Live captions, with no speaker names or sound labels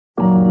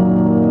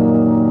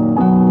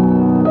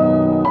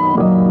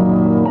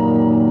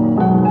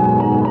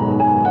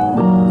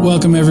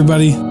Welcome,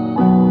 everybody.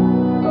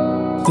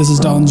 This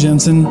is Dalton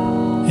Jensen,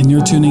 and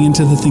you're tuning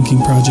into The Thinking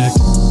Project.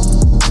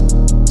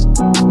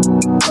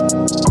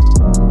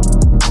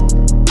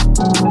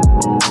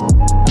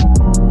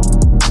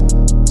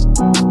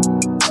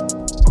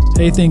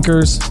 Hey,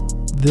 thinkers.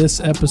 This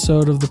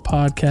episode of the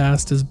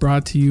podcast is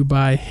brought to you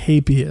by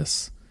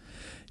Hapius.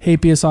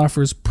 Hapius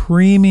offers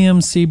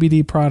premium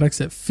CBD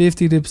products at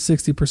 50 to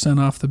 60%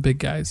 off the big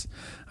guys.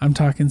 I'm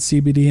talking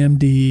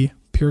CBDMD,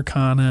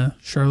 Purcana,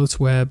 Charlotte's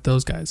Web,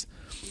 those guys.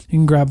 You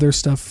can grab their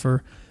stuff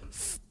for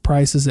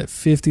prices at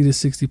 50 to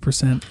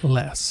 60%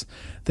 less.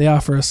 They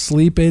offer a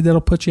sleep aid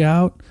that'll put you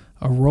out,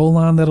 a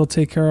roll-on that'll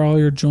take care of all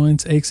your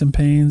joints, aches, and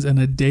pains, and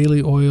a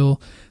daily oil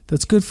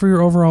that's good for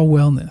your overall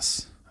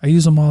wellness. I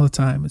use them all the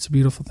time. It's a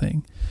beautiful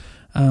thing.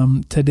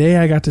 Today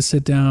I got to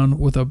sit down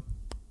with a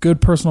good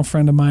personal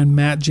friend of mine,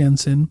 Matt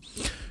Jensen,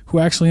 who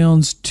actually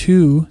owns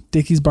 2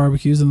 Dickey's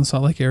barbecues in the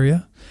Salt Lake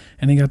area.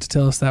 And he got to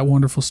tell us that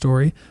wonderful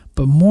story.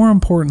 But more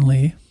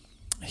importantly,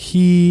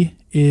 he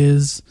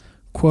is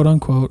quote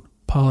unquote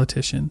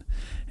politician.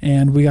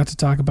 And we got to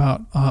talk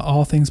about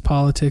all things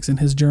politics and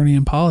his journey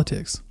in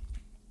politics.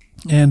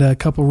 And a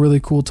couple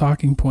really cool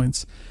talking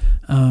points.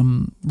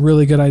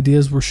 Really good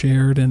ideas were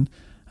shared. And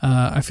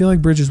I feel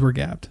like bridges were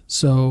gapped.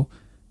 So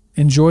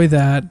enjoy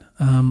that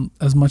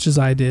as much as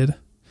I did.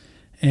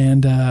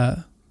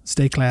 And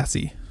stay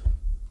classy.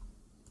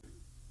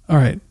 All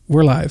right,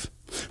 we're live.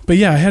 But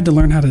yeah, I had to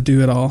learn how to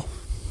do it all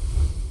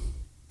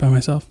by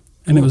myself,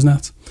 and It was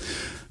nuts.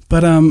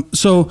 But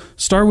so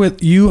start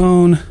with, you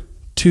own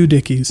 2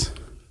 Dickeys.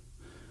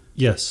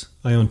 Yes,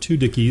 I own 2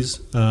 Dickeys.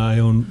 I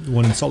own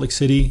one in Salt Lake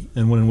City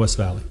and one in West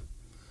Valley.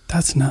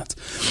 That's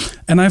nuts.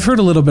 And I've heard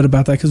a little bit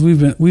about that because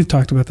we've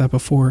talked about that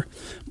before.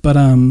 But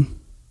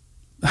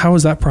how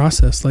was that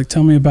process? Like,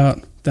 tell me about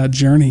that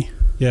journey.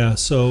 Yeah,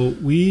 so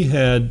we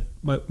had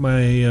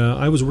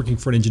I was working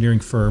for an engineering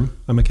firm.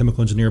 I'm a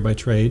chemical engineer by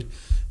trade,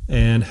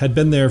 and had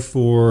been there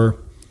for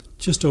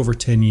just over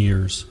 10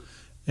 years.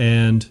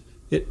 And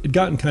it had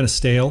gotten kind of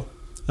stale,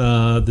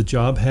 the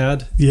job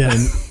had. Yeah.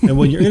 And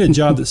when you're in a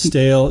job that's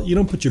stale, you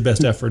don't put your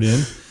best effort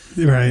in.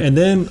 Right. And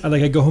then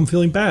I go home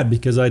feeling bad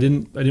because I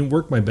didn't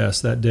work my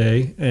best that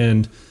day.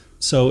 And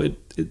so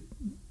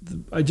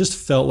I just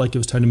felt like it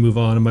was time to move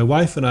on. And my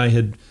wife and I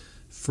had,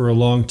 for a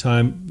long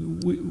time,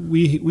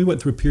 we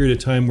went through a period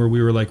of time where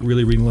we were like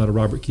really reading a lot of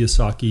Robert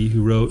Kiyosaki,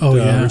 who wrote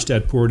Rich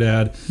Dad Poor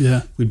Dad.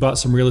 Yeah. We bought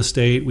some real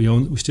estate. We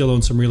still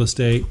own some real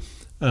estate,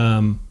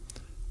 but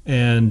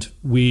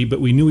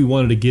we knew we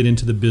wanted to get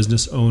into the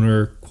business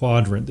owner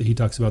quadrant that he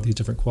talks about, these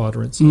different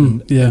quadrants.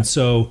 And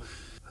so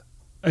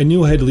I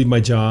knew I had to leave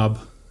my job.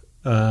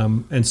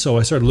 And so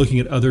I started looking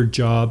at other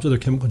jobs, other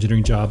chemical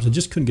engineering jobs, and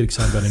just couldn't get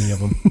excited about any of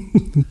them.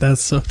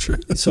 That's so true.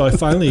 So I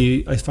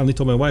finally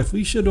told my wife,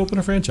 we should open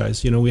a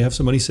franchise. You know, we have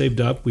some money saved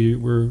up.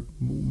 We're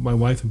my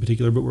wife in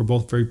particular, but we're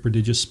both very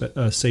prodigious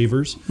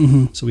savers.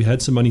 Mm-hmm. So we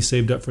had some money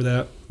saved up for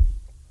that.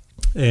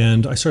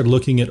 And I started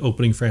looking at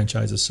opening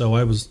franchises. So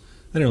I didn't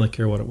really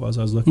care what it was.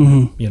 I was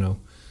looking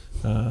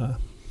at,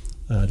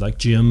 like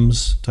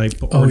gyms type,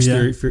 Orange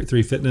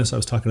Theory Fitness. I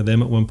was talking to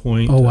them at one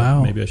point. Oh,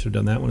 wow. Maybe I should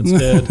have done that one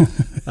instead.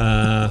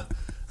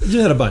 Just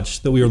had a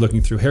bunch that we were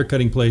looking through,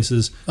 haircutting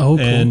places. Oh,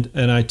 cool.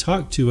 And I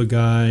talked to a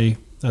guy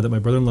that my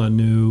brother-in-law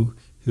knew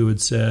who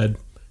had said,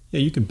 yeah,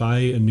 you can buy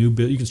you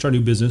can start a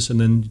new business and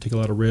then you take a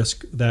lot of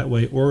risk that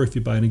way. Or if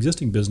you buy an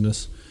existing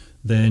business,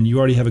 then you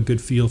already have a good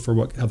feel for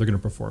how they're going to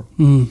perform.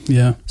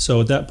 Yeah.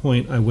 So at that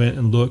point, I went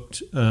and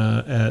looked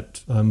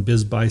at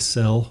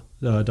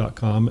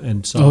bizbuysell.com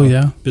and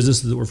saw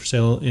businesses that were for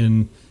sale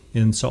in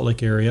Salt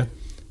Lake area.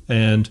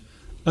 And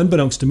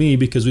unbeknownst to me,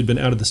 because we'd been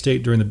out of the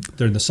state during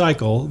the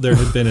cycle, there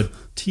had been a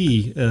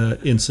tea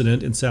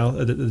incident in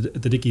at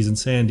the Dickeys in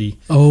Sandy.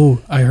 Oh,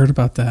 I heard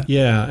about that.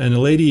 Yeah, and a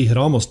lady had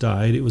almost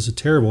died. It was a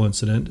terrible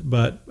incident,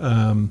 but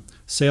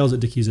sales at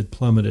Dickeys had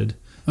plummeted.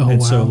 Oh,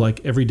 and wow. so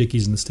like every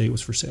Dickeys in the state was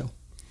for sale.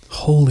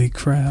 Holy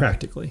crap.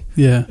 Practically.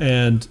 Yeah.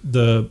 And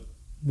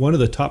one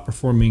of the top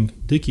performing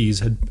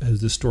Dickeys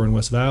has this store in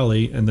West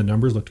Valley, and the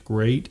numbers looked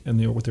great,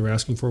 and what they were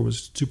asking for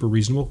was super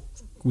reasonable.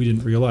 We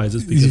didn't realize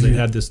this because they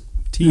had this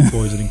tea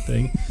poisoning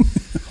thing.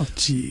 Oh,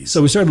 geez.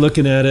 So we started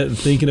looking at it and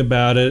thinking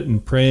about it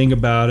and praying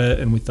about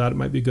it, and we thought it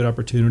might be a good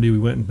opportunity. We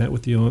went and met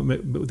with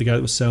the guy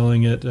that was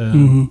selling it.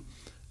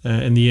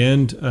 In the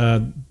end,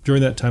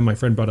 during that time, my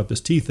friend brought up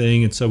this tea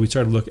thing, and so we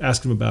started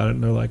asking them about it,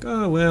 and they're like,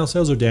 "Oh, well,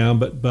 sales are down,"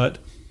 but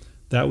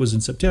that was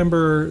in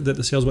September that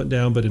the sales went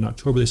down, but in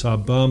October they saw a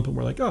bump, and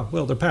we're like, "Oh,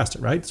 well, they're past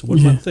it, right? It's a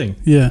 1 month thing."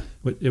 Yeah,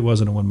 but it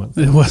wasn't a 1 month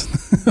thing. It wasn't.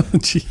 Oh,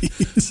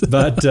 jeez.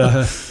 But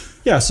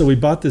so we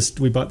bought this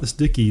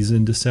Dickeys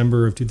in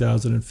December of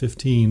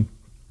 2015.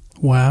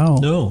 Wow.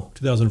 No,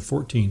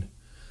 2014.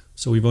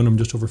 So we've owned them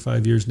just over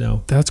 5 years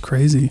now. That's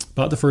crazy.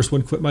 Bought the first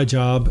one, quit my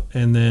job,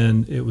 and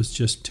then it was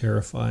just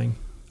terrifying.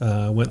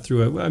 Went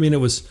through it. I mean, it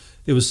was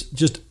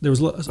just, there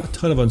was a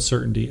ton of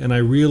uncertainty. And I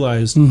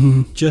realized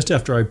just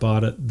after I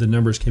bought it, the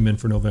numbers came in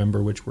for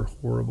November, which were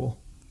horrible.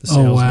 The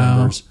sales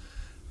numbers.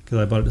 Because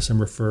I bought it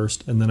December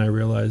 1st. And then I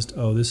realized,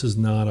 this is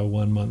not a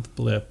 1 month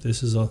blip.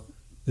 This is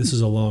this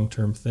is a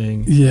long-term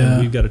thing. Yeah.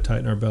 And we've got to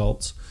tighten our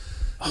belts.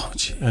 Oh,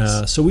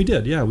 jeez. So we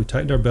did. Yeah, we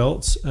tightened our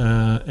belts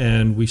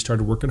and we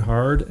started working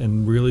hard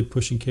and really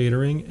pushing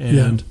catering.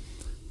 And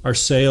our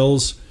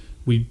sales,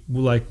 we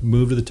like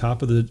moved to the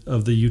top of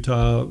the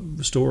Utah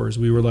stores.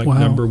 We were like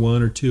number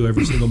 1 or 2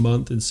 every single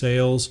month in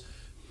sales.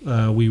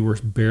 We were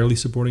barely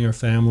supporting our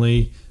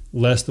family,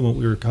 less than what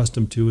we were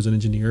accustomed to as an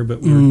engineer,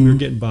 but we were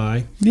getting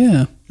by.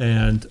 Yeah.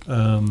 And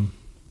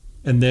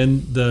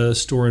then the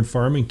store in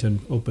Farmington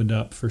opened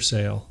up for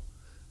sale.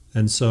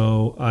 And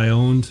so I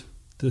owned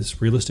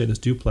this real estate, this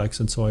duplex,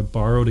 and so I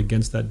borrowed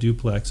against that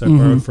duplex. I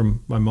borrowed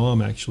from my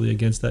mom, actually,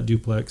 against that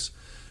duplex.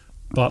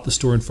 Bought the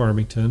store in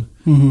Farmington,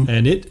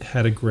 and it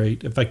had a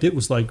great... In fact, it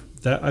was like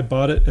that. I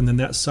bought it, and then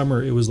that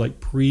summer, it was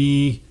like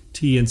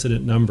pre-T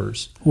incident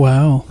numbers.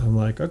 Wow. I'm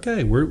like,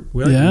 okay, we're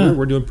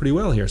doing pretty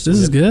well here. So this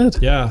is good.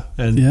 Yeah.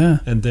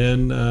 And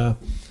then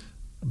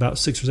about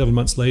 6 or 7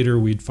 months later,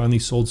 we'd finally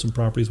sold some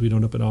properties we'd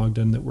owned up in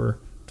Ogden that were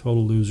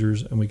total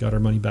losers, and we got our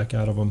money back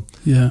out of them.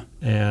 Yeah.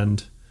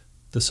 And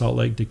the Salt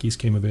Lake Dickies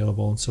came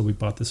available, and so we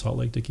bought the Salt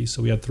Lake Dickies.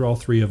 So we had all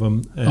 3 of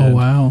them. And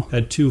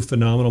had 2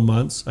 phenomenal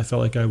months. I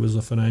felt like I was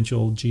a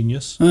financial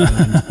genius.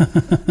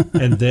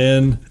 And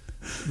then,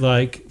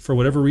 like, for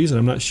whatever reason,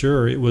 I'm not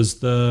sure, it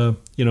was it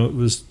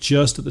was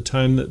just at the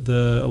time that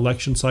the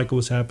election cycle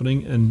was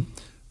happening, and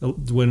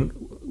when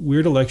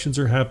weird elections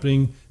are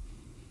happening,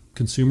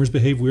 consumers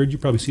behave weird. You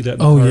probably see that in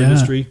the car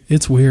industry.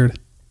 It's weird.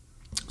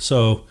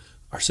 So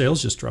our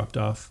sales just dropped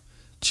off.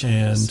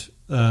 Jeez.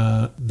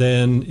 And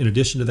then in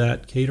addition to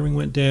that, catering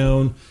went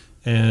down,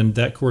 and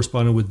that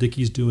corresponded with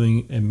Dickies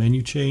doing a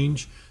menu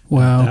change.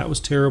 Wow. That was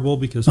terrible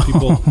because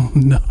people,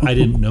 I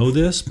didn't know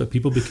this, but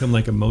people become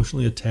like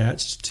emotionally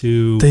attached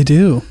to... They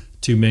do.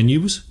 To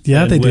menus.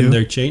 Yeah, and they do. When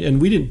they're changed, and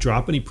we didn't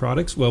drop any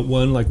products. Well,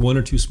 one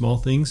or two small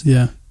things.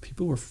 Yeah.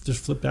 People were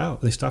just flipped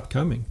out. They stopped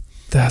coming.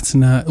 That's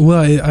not...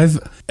 Well,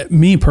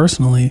 me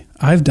personally,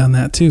 I've done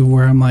that too,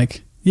 where I'm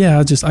like,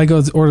 I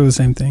go order the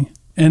same thing.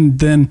 And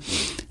then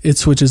it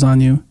switches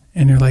on you,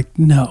 and you're like,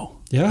 no.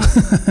 Yeah.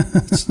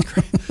 It's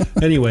great.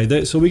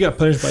 Anyway, so we got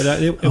punished by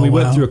that, and we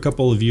went through a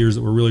couple of years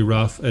that were really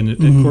rough, and it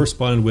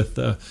corresponded with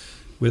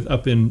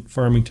up in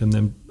Farmington,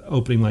 them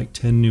opening like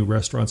 10 new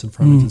restaurants in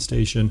Farmington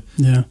Station.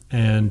 Yeah.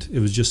 And it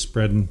was just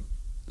spreading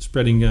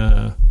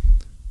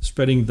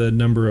the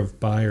number of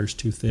buyers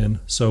too thin.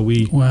 So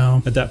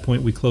at that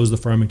point, we closed the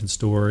Farmington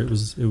store. It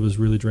was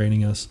really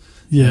draining us.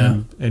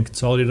 Yeah. And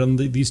consolidated on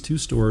these 2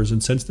 stores.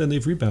 And since then,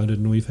 they've rebounded,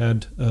 and we've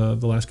had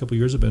the last couple of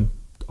years have been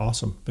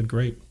awesome, been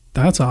great.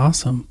 That's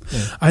awesome.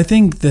 Yeah. I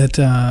think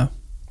that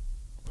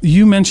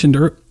you mentioned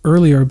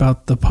earlier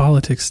about the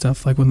politics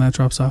stuff, like when that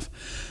drops off,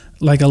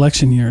 like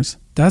election years.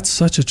 That's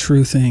such a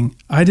true thing.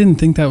 I didn't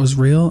think that was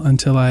real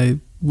until I'd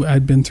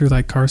been through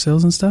like car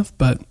sales and stuff,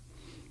 but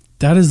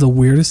that is the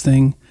weirdest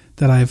thing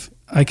that I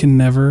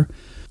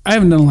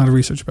haven't done a lot of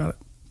research about it,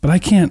 but I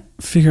can't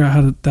figure out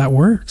how that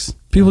works.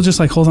 People just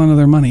like hold on to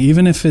their money,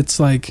 even if it's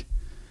like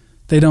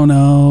they don't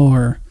know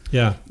or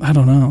I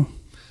don't know.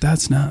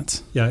 That's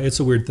nuts. Yeah, it's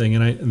a weird thing.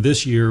 And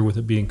this year, with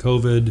it being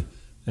COVID,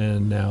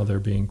 and now there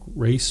being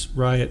race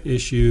riot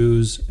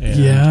issues,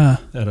 and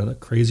a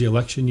crazy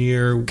election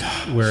year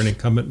where an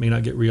incumbent may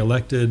not get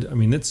reelected. I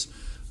mean,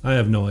 I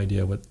have no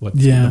idea what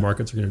the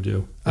markets are going to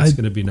do. It's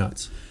going to be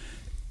nuts.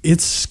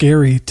 It's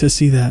scary to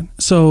see that.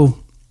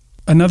 So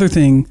another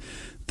thing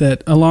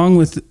that, along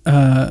with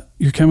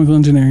your chemical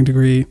engineering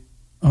degree,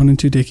 owning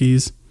 2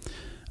 Dickies,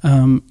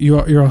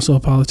 you're also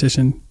a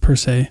politician per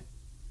se.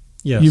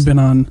 Yes. You've been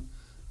on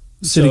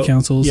city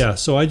councils. Yeah,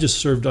 so I just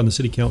served on the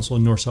city council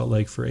in North Salt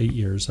Lake for 8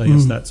 years. I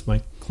guess that's my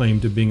claim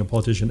to being a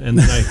politician. And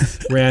then I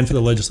ran for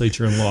the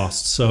legislature and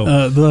lost.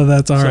 So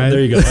that's all right.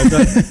 There you go.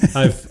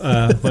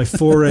 My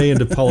foray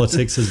into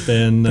politics has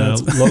been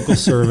local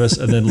service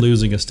and then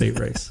losing a state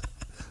race.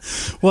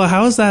 Well,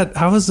 how was that?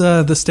 How was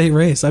the state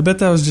race? I bet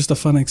that was just a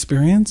fun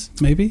experience,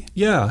 maybe?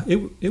 Yeah,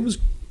 it was.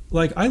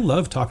 Like, I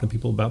love talking to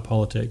people about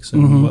politics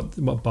and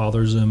what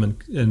bothers them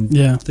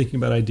and thinking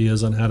about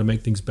ideas on how to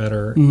make things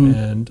better.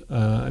 And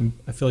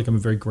I feel like I'm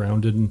very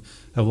grounded and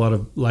have a lot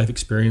of life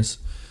experience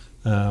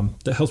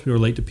that helps me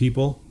relate to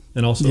people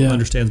and also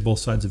understands both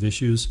sides of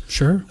issues.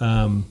 Sure.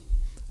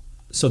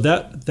 So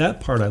that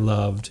part I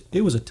loved.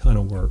 It was a ton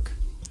of work.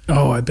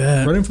 Oh, I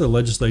bet. Running for the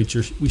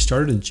legislature, we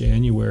started in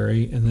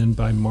January, and then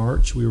by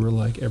March, we were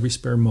like every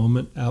spare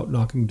moment out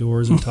knocking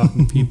doors and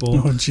talking to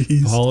people,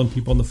 calling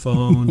people on the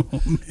phone.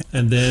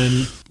 And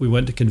then we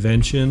went to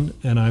convention,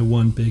 and I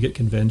won big at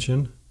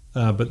convention,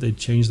 but they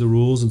changed the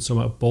rules, and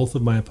so both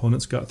of my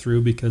opponents got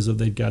through because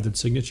they'd gathered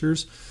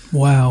signatures.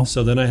 Wow.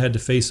 So then I had to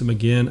face them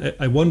again.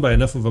 I won by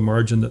enough of a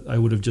margin that I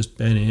would have just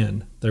been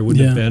in. There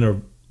wouldn't have been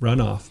a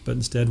runoff, but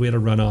instead we had a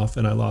runoff,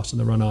 and I lost in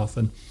the runoff.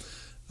 And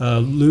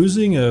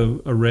losing a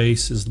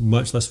race is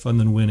much less fun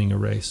than winning a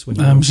race when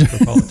you're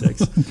for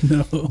politics.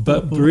 No.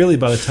 But really,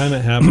 by the time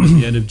it happened at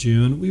the end of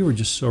June, we were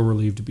just so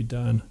relieved to be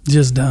done.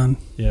 Just done.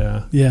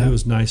 Yeah. Yeah. It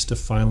was nice to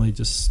finally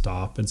just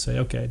stop and say,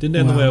 okay, it didn't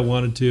end the way I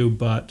wanted to,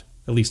 but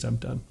at least I'm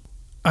done.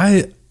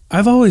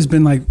 I've always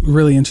been like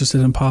really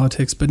interested in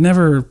politics, but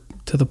never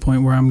to the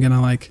point where I'm going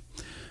to like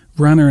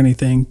run or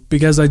anything,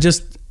 because I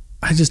just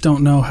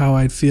don't know how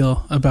I'd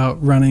feel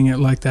about running it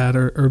like that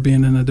or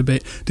being in a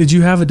debate. Did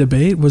you have a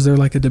debate? Was there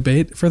like a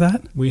debate for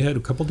that? We had a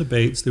couple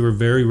debates. They were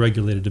very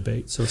regulated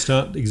debates. So it's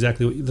not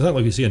exactly it's not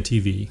like you see on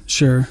TV.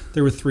 Sure.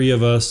 There were 3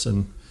 of us,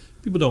 and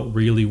people don't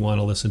really want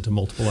to listen to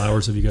multiple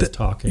hours of you guys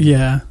talking.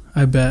 Yeah,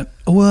 I bet.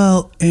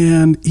 Well,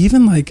 and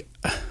even like,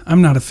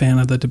 I'm not a fan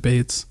of the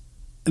debates.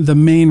 The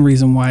main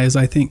reason why is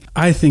I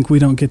think we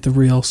don't get the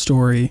real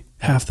story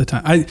half the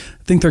time. I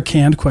think they're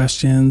canned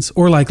questions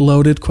or like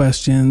loaded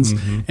questions,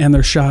 and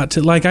they're shot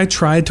to, like, I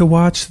tried to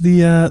watch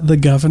the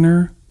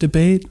governor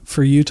debate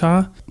for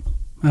Utah.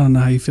 I don't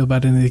know how you feel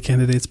about any of the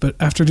candidates, but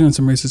after doing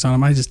some research on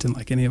them, I just didn't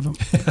like any of them.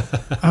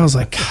 I was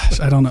like, gosh,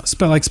 I don't know.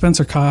 Like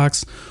Spencer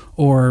Cox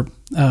or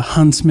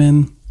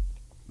Huntsman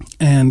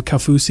and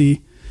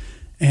Kaufusi,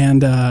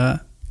 and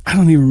I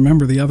don't even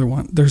remember the other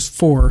one. There's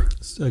 4.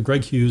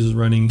 Greg Hughes is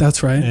running.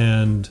 That's right.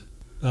 And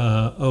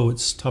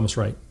it's Thomas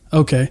Wright.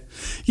 Okay.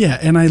 Yeah,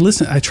 and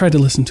I tried to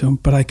listen to him,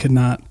 but I could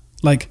not.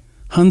 Like,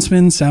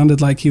 Huntsman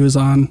sounded like he was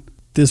on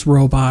this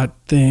robot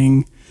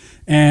thing,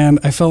 and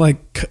I felt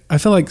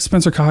like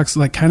Spencer Cox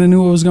like kind of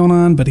knew what was going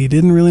on, but he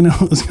didn't really know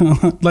what was going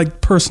on,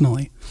 like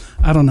personally.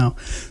 I don't know.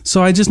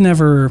 So I just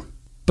never,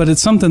 but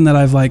it's something that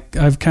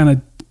I've kind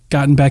of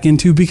gotten back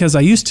into, because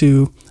I used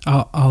to,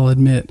 I'll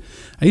admit,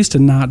 I used to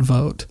not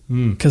vote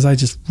because I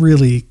just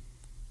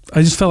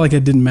felt like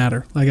it didn't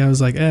matter. Like I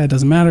was like, it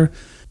doesn't matter.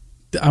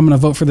 I'm going to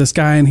vote for this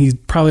guy, and he's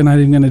probably not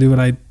even going to do what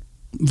I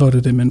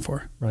voted him in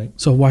for. Right.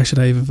 So why should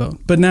I even vote?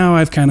 But now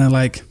I've kind of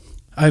like,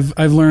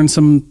 I've learned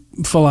some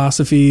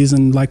philosophies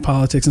and like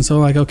politics, and so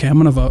like, okay, I'm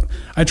going to vote.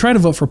 I try to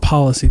vote for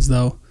policies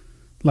though.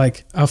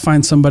 Like I'll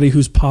find somebody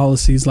whose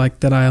policies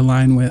like that I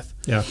align with.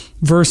 Yeah.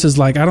 Versus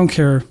like, I don't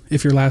care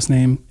if your last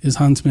name is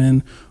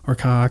Huntsman or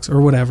Cox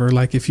or whatever.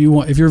 Like if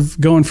you're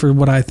going for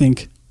what I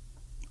think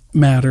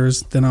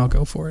matters, then I'll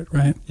go for it.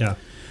 Right. Yeah.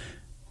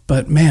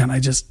 But man,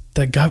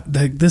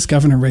 this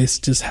governor race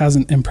just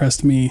hasn't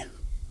impressed me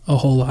a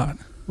whole lot.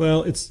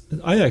 Well,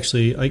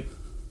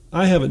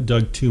 I haven't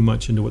dug too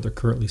much into what they're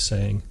currently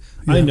saying.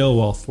 Yeah. I know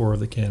all 4 of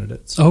the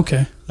candidates.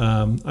 Okay.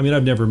 I mean,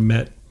 I've never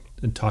met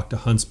and talked to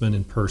Huntsman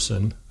in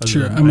person.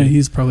 Sure. I mean,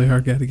 he's probably a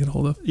hard guy to get a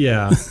hold of.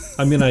 Yeah.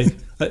 I mean,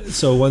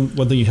 so one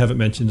thing you haven't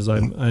mentioned is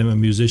I'm a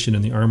musician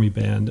in the Army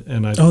band,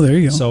 and there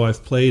you go. So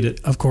I've played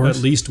at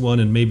least 1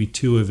 and maybe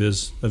 2 of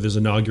his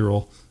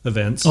inaugural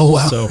events. Oh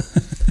wow. So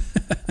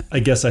I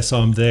guess I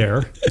saw him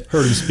there,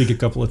 heard him speak a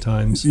couple of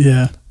times.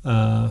 Yeah.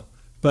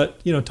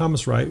 But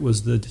Thomas Wright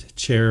was the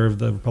chair of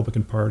the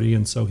Republican Party,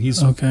 and so he's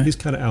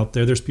kind of out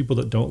there. There's people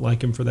that don't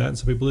like him for that, and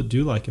some people that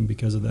do like him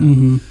because of that.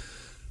 Mm-hmm.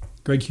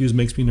 Greg Hughes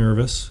makes me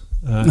nervous.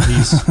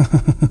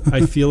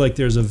 I feel like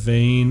there's a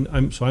vein.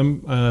 I'm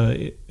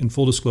in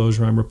full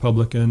disclosure, I'm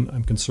Republican.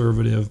 I'm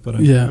conservative, but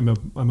I'm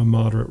a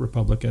moderate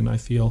Republican, I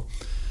feel.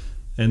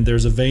 And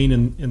there's a vein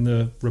in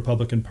the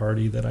Republican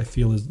Party that I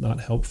feel is not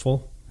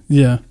helpful.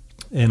 Yeah.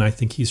 And I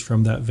think he's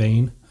from that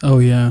vein. Oh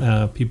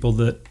yeah. People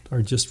that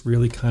are just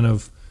really kind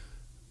of.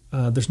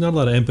 There's not a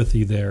lot of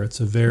empathy there.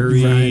 It's a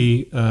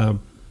very. Right.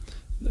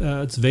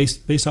 It's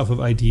based off of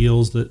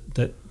ideals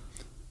that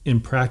in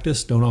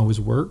practice don't always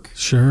work.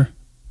 Sure.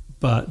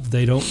 But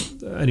they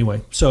don't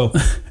anyway. So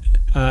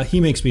he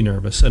makes me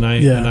nervous, and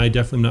I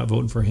definitely am not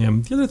voting for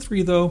him. The other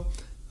 3 though,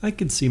 I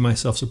could see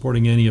myself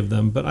supporting any of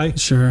them. But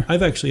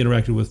I've actually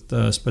interacted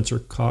with Spencer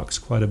Cox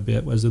quite a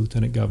bit as the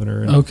lieutenant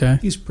governor.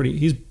 And he's a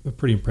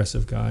pretty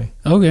impressive guy.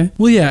 Okay.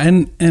 Well, yeah,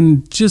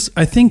 and just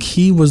I think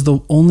he was the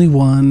only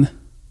one.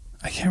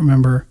 I can't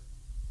remember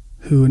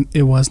who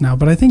it was now,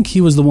 but I think he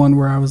was the one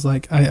where I was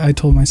like, I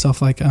told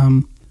myself like,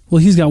 well,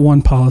 he's got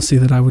one policy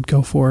that I would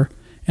go for.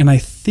 And I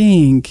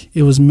think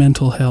it was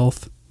mental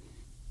health.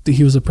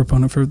 He was a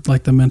proponent for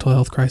like the mental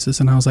health crisis.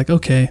 And I was like,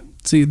 okay,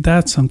 see,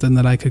 that's something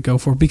that I could go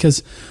for,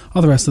 because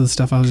all the rest of the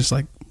stuff, I was just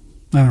like,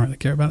 I don't really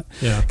care about it.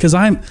 Yeah. Because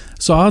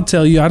so I'll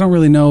tell you, I don't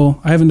really know.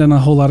 I haven't done a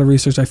whole lot of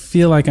research. I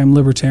feel like I'm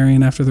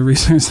libertarian after the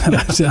research that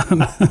I've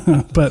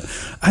done, but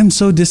I'm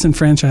so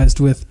disenfranchised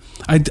with,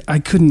 I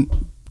couldn't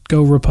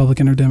go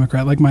Republican or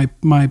Democrat. Like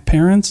my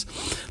parents,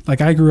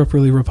 like I grew up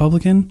really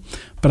Republican,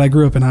 but I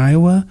grew up in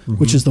Iowa,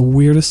 which is the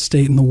weirdest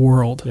state in the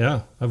world.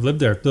 Yeah, I've lived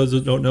there. Those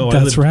that don't know,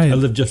 That's right. I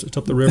lived just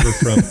up the river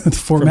from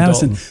Fort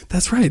Madison. Dalton.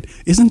 That's right.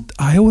 Isn't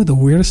Iowa the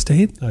weirdest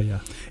state? Oh yeah.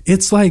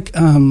 It's like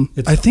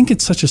I think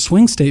it's such a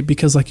swing state,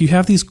 because like you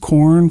have these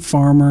corn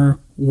farmer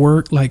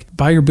work, like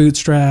buy your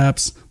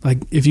bootstraps, like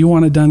if you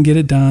want it done, get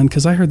it done.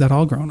 Because I heard that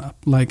all growing up.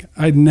 Like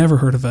I'd never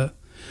heard of it.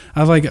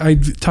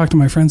 I'd talk to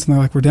my friends and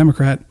they're like, we're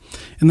Democrat.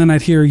 And then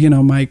I'd hear,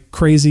 my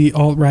crazy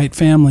alt-right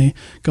family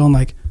going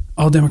like,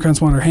 all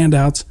Democrats want our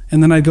handouts.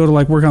 And then I'd go to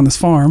like work on this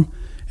farm,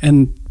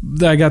 and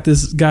I got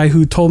this guy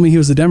who told me he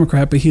was a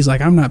Democrat, but he's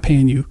like, I'm not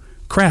paying you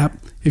crap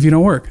if you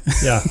don't work.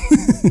 Yeah.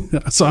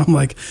 So I'm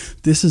like,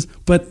 this is,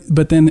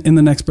 but then in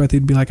the next breath,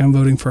 he'd be like, I'm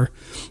voting for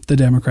the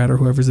Democrat or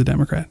whoever's a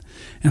Democrat.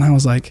 And I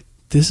was like,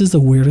 this is the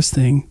weirdest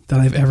thing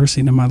that I've ever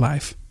seen in my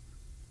life.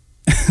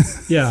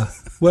 Yeah.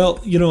 Well,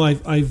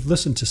 I've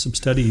listened to some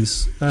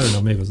studies. I don't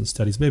know, maybe it wasn't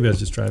studies. Maybe I was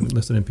just driving,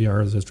 listening to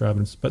NPR as I was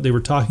driving. But they were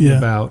talking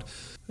about,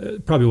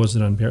 probably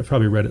wasn't on NPR,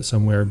 probably read it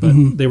somewhere, but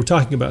they were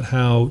talking about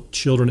how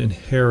children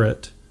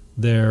inherit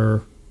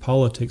their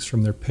politics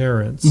from their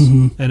parents.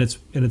 And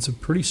it's a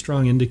pretty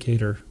strong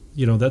indicator.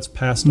 That's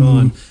passed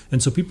on.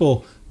 And so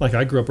people, like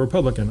I grew up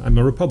Republican. I'm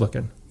a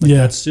Republican.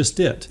 That's just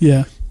it.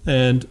 Yeah.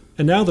 And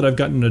now that I've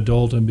gotten an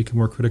adult and become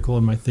more critical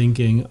in my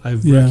thinking,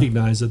 I've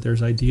recognized that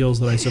there's ideals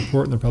that I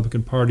support in the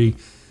Republican Party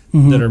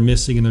that are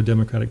missing in the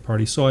Democratic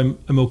Party. So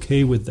I'm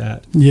okay with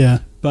that. Yeah.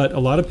 But a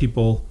lot of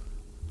people,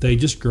 they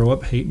just grow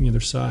up hating the other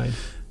side.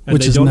 And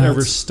Which they is don't nuts.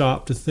 ever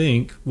stop to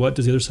think, what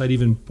does the other side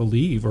even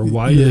believe, or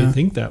why do they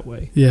think that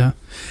way? Yeah.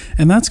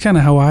 And that's kind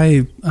of how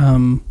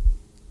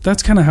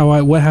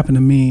what happened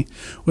to me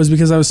was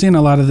because I was seeing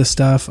a lot of this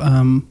stuff,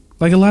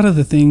 like a lot of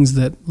the things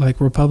that like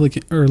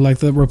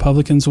the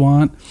Republicans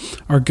want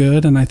are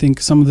good. And I think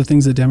some of the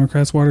things that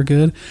Democrats want are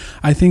good.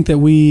 I think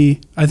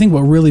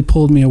what really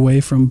pulled me away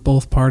from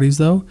both parties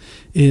though,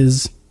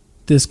 is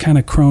this kind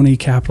of crony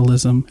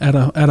capitalism at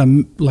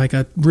a like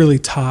a really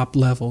top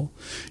level,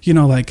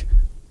 like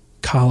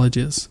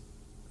colleges,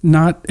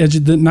 not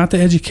the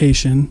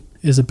education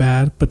is a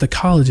bad, but the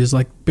colleges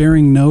like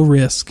bearing no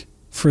risk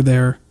for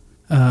their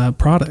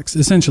products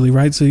essentially,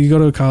 right? So you go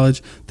to a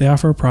college, they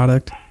offer a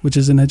product, which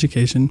is an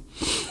education.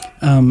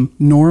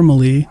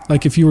 Normally,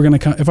 like if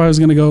I was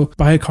going to go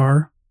buy a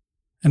car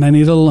and I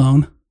needed a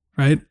loan,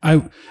 right?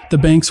 The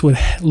banks would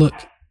look,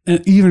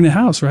 even a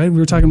house, right? We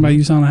were talking about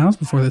you selling a house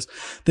before this.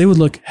 They would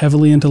look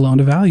heavily into loan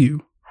to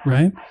value,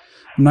 right?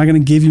 I'm not going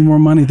to give you more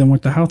money than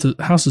what the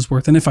house is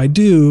worth. And if I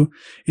do,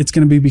 it's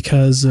going to be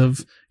because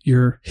of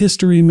your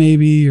history,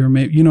 maybe, or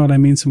maybe, you know what I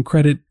mean? Some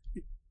credit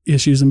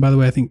issues. And by the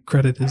way, I think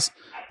credit is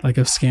like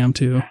a scam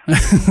too.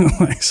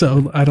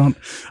 So I don't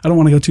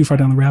want to go too far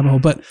down the rabbit hole,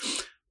 but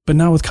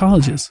not with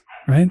colleges,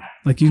 right?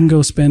 Like you can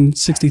go spend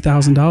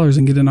 $60,000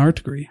 and get an art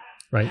degree.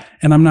 Right.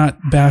 And I'm not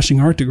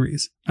bashing art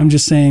degrees. I'm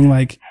just saying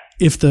like,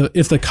 if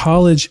the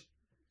college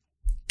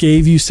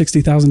gave you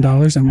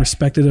 $60,000 and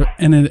respected it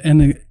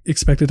and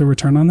expected a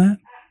return on that,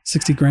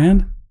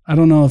 $60,000, I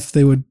don't know if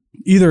they would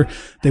either.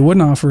 They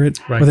wouldn't offer it,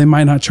 or they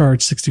might not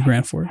charge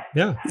 $60,000 for it.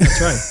 Yeah,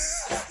 that's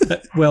right.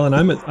 Well, and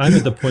I'm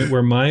at the point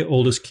where my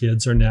oldest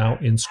kids are now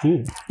in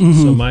school.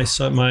 So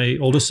my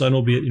oldest son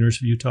will be at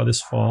University of Utah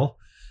this fall,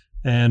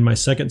 and my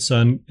second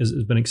son has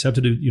been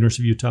accepted at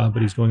University of Utah,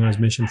 but he's going on his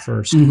mission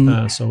first,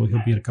 so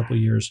he'll be in a couple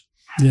of years.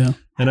 Yeah,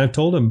 and I've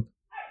told him,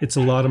 it's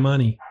a lot of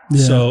money.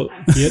 Yeah. So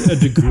get a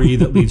degree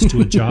that leads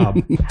to a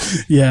job.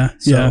 Yeah.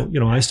 So,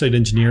 I studied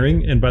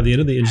engineering, and by the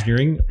end of the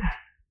engineering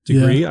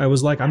degree, I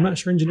was like, I'm not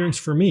sure engineering's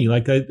for me.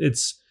 Like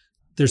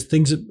there's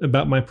things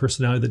about my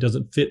personality that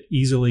doesn't fit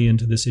easily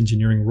into this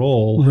engineering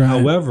role. Right.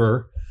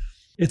 However,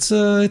 it's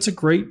a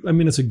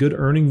good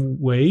earning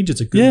wage. It's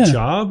a good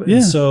job.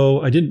 And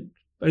so I didn't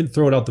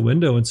throw it out the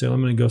window and say,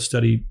 I'm going to go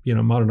study,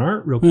 modern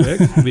art real quick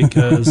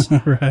because,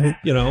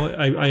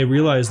 I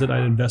realized that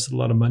I'd invested a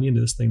lot of money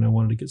into this thing and I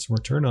wanted to get some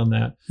return on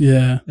that.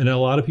 Yeah. And a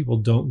lot of people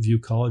don't view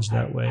college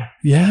that way.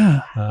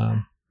 Yeah.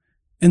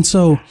 And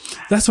so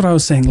that's what I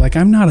was saying. Like,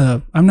 I'm not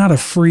a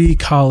free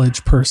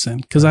college person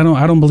because I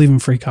don't believe in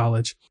free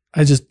college.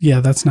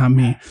 That's not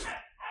me.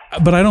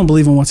 But I don't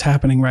believe in what's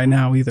happening right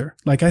now either.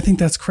 Like, I think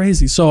that's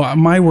crazy. So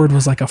my word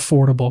was like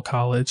affordable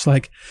college.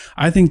 Like,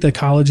 I think the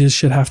colleges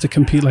should have to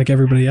compete like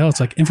everybody else.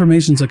 Like,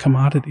 information's a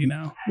commodity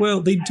now. Well,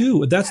 they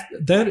do. That's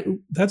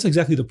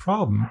exactly the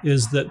problem,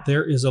 is that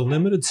there is a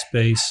limited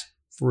space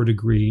for a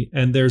degree,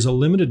 and there's a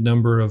limited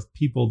number of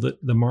people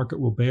that the market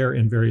will bear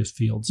in various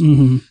fields.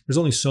 There's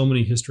only so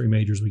many history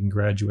majors we can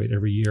graduate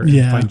every year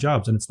and find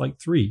jobs, and it's like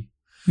 3.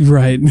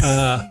 Right.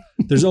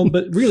 There's only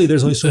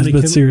so many.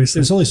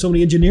 There's only so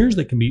many engineers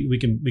that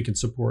we can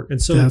support,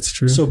 and so that's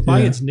true. So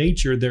by its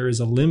nature, there is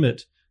a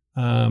limit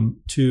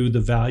to the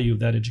value of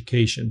that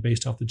education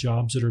based off the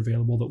jobs that are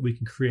available that we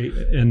can create.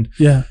 And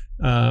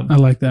I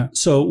like that.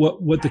 So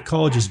what the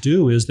colleges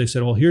do is they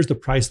said, well, here's the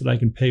price that I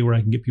can pay where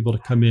I can get people to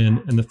come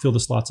in and to fill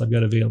the slots I've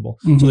got available.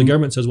 So the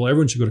government says, well,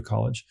 everyone should go to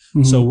college.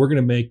 So we're going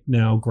to make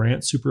now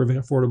grants super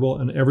affordable,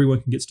 and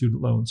everyone can get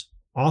student loans.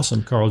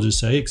 Awesome, colleges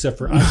say, except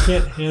for I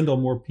can't handle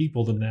more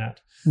people than that.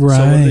 Right.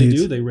 So what they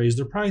do, they raise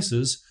their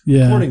prices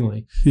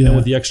accordingly. Yeah. And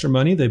with the extra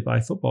money, they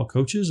buy football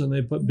coaches and they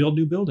build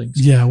new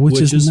buildings. Yeah,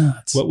 which is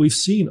nuts. What we've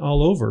seen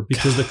all over,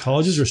 because the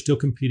colleges are still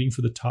competing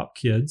for the top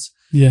kids.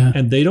 Yeah.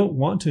 And they don't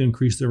want to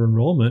increase their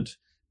enrollment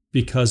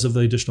because of the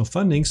additional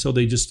funding. So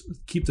they just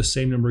keep the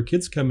same number of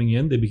kids coming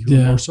in. They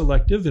become more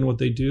selective in what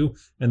they do,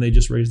 and they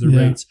just raise their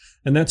rates.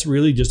 And that's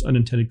really just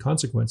unintended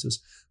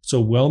consequences. So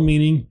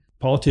well-meaning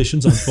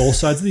politicians on both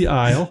sides of the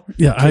aisle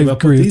came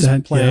up with these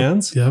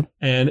plans,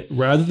 and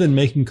rather than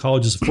making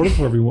colleges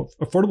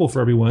affordable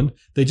for everyone,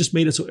 they just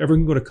made it so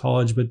everyone can go to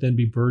college, but then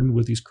be burdened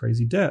with these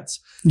crazy debts.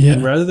 Yeah.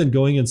 And rather than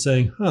going and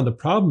saying, the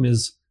problem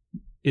is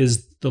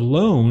the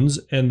loans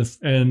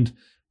and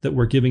that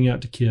we're giving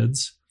out to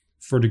kids,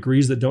 for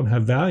degrees that don't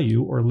have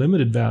value or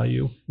limited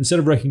value. Instead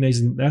of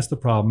recognizing that's the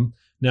problem,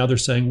 now they're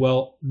saying,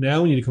 well,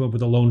 now we need to come up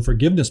with a loan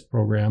forgiveness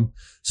program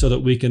so that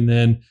we can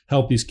then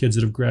help these kids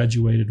that have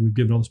graduated and we've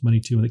given all this money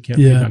to and they can't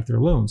pay back their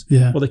loans.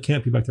 Yeah. Well, they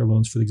can't pay back their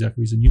loans for the exact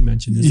reason you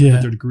mentioned, is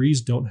that their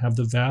degrees don't have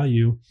the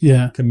value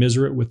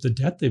commensurate with the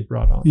debt they've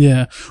brought on.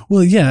 Yeah.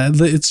 Well, yeah,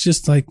 it's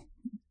just like,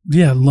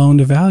 loan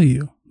to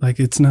value. Like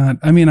it's not,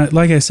 I mean,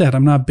 like I said,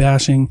 I'm not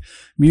bashing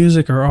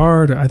music or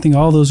art. I think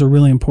all those are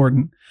really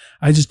important.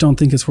 I just don't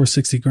think it's worth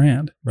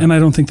 $60,000. Right. And I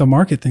don't think the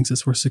market thinks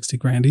it's worth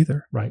 $60,000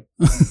 either. Right.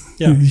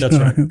 Yeah, that's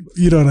right.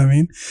 You know what I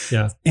mean?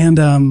 Yeah. And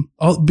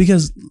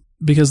because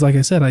like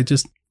I said, I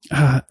just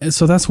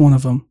so that's one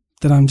of them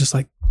that I'm just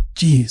like,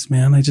 geez,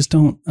 man, I just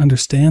don't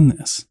understand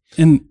this.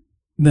 And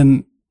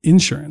then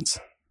insurance.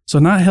 So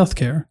not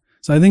healthcare.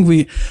 So I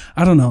think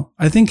I don't know.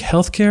 I think the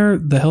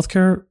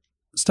healthcare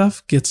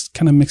stuff gets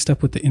kind of mixed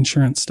up with the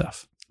insurance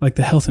stuff, like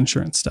the health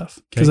insurance stuff.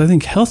 Because I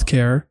think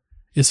healthcare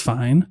is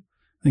fine.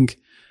 I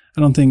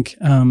don't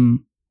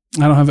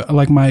have,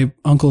 like, my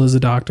uncle is a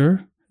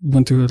doctor,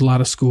 went through a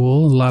lot of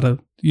school, a lot of,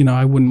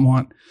 I wouldn't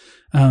want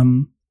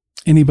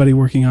anybody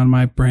working on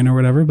my brain or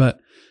whatever, but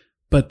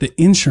the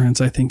insurance,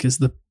 I think, is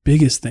the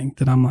biggest thing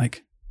that I'm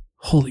like,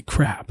 holy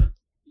crap.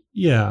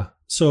 Yeah.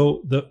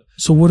 So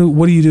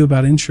what do you do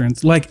about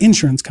insurance? Like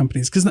insurance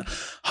companies, because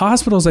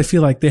hospitals, I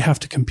feel like they have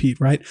to compete,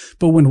 right?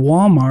 But when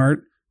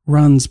Walmart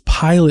runs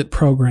pilot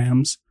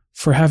programs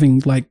for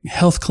having like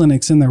health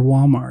clinics in their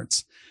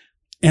Walmarts,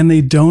 and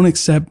they don't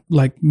accept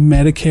like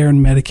Medicare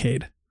and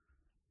Medicaid,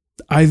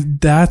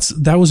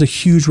 that was a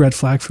huge red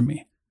flag for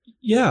me.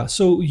 Yeah.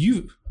 So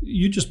you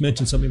just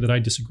mentioned something that I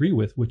disagree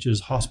with, which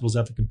is hospitals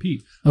have to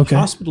compete. Okay.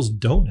 Hospitals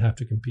don't have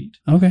to compete.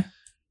 Okay.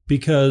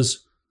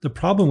 Because the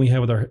problem we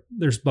have with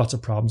there's lots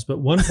of problems, but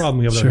one problem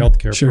we have with our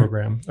healthcare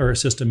program or our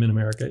system in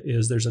America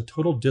is there's a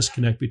total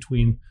disconnect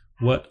between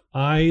what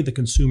the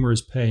consumer,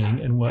 is paying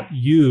and what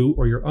you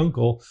or your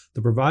uncle,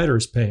 the provider,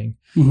 is paying.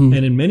 Mm-hmm.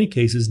 And in many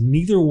cases,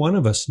 neither one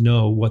of us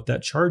know what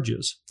that charge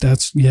is.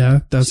 That's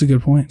a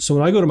good point. So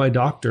when I go to my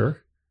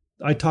doctor,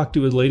 I talk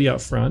to a lady out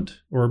front,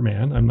 or a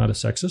man, I'm not a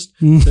sexist,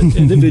 the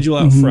individual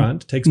out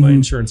front takes my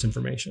insurance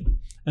information.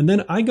 And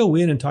then I go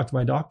in and talk to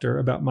my doctor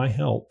about my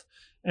health.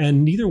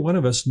 And neither one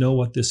of us know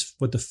what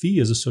the fee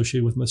is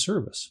associated with my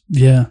service.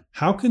 Yeah.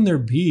 How can there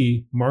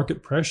be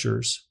market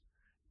pressures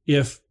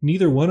if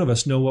neither one of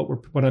us know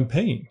what I'm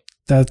paying?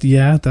 That's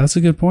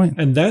a good point.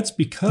 And that's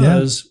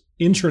because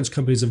insurance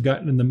companies have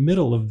gotten in the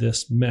middle of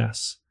this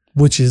mess.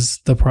 Which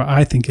is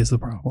I think is the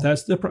problem.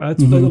 That's the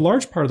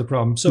large part of the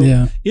problem.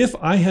 So if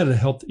I had a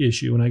health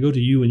issue and I go to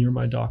you and you're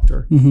my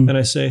doctor and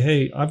I say,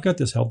 hey, I've got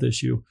this health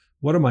issue.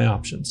 What are my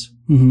options?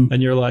 Mm-hmm.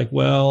 And you're like,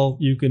 well,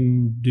 you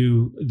can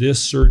do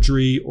this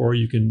surgery, or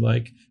you can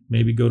like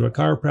maybe go to a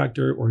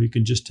chiropractor, or you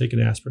can just take an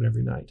aspirin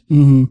every night.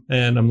 Mm-hmm.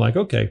 And I'm like,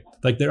 okay,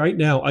 like right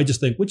now, I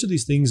just think which of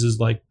these things is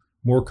like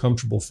more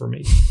comfortable for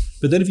me.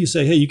 But then if you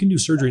say, hey, you can do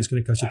surgery, it's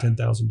going to cost you $10,000.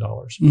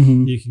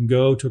 Mm-hmm. You can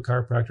go to a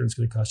chiropractor, and it's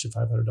going to cost you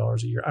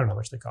 $500 a year. I don't know how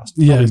much they cost.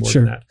 Probably more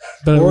than that.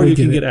 But or you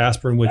can get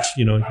aspirin, which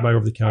you can buy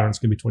over the counter, and it's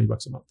going to be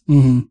 $20 a month.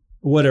 Mm-hmm.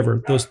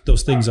 Whatever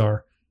those things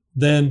are.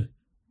 Then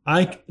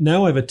I've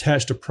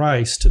attached a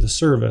price to the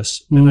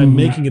service, and I'm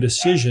making a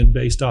decision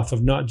based off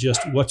of not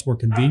just what's more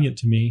convenient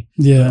to me,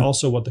 but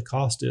also what the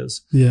cost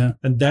is. Yeah.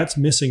 And that's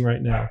missing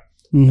right now.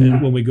 Mm-hmm.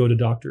 And when we go to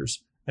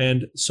doctors.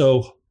 And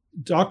so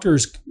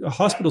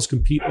hospitals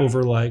compete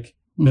over like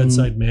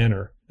bedside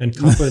manner and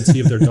competency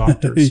of their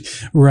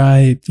doctors.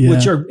 Right. Yeah.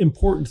 Which are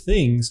important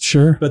things.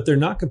 Sure. But they're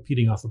not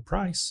competing off of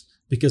price,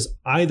 because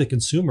I, the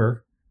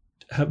consumer,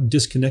 have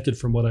disconnected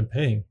from what I'm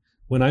paying.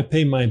 When I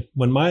pay and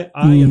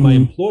my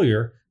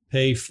employer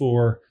pay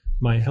for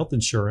my health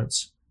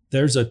insurance,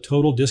 there's a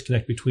total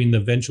disconnect between the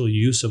eventual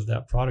use of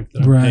that product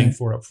that I'm paying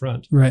for up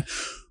front. Right.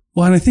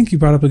 Well, and I think you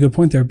brought up a good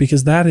point there,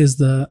 because that is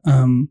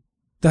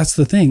that's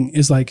the thing,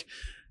 is like,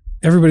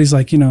 everybody's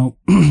like,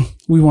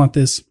 we want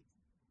this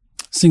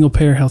single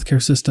payer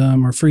healthcare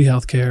system or free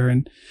healthcare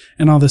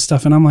and all this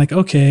stuff. And I'm like,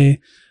 okay,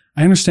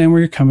 I understand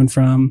where you're coming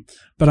from,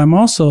 but I'm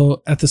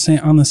also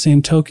on the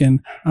same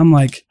token, I'm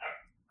like,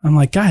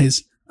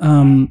 guys,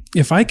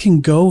 if I can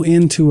go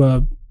into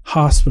a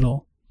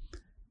hospital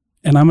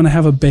and I'm going to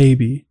have a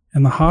baby,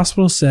 and the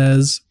hospital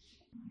says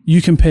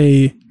you can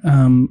pay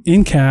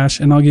in cash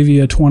and I'll give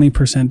you a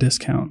 20%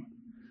 discount.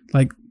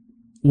 Like,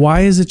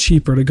 why is it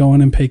cheaper to go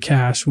in and pay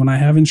cash when I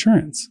have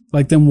insurance?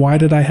 Like, then why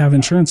did I have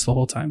insurance the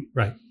whole time?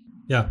 Right.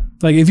 Yeah.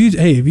 Like, if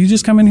you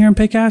just come in here and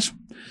pay cash,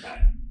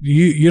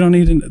 you don't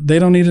need to, they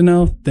don't need to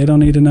know. They don't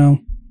need to know.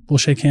 We'll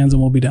shake hands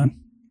and we'll be done.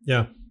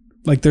 Yeah.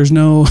 Like, there's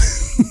no,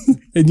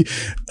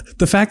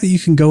 the fact that you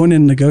can go in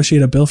and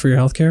negotiate a bill for your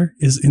healthcare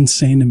is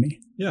insane to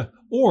me. Yeah.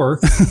 Or,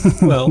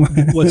 well,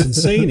 what's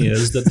insane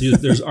is that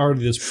there's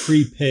already this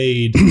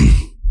prepaid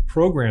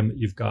program that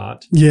you've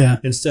got. Yeah.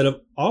 Instead of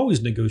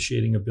always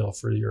negotiating a bill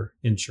for your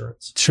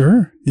insurance.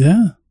 Sure.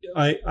 Yeah.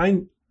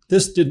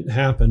 This didn't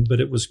happen, but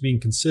it was being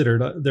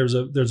considered. There's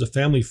a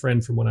family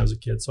friend from when I was a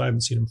kid, so I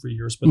haven't seen him for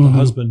years. But the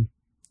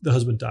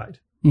husband died,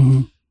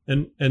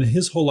 and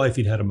his whole life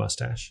he'd had a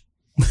mustache.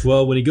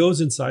 Well, when he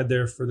goes inside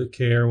there for the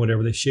care or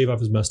whatever, they shave off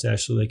his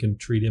mustache so they can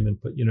treat him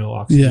and put,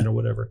 oxygen or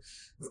whatever.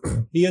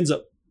 He ends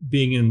up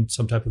being in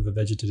some type of a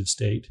vegetative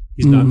state.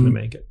 He's not going to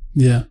make it.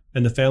 Yeah.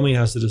 And the family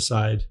has to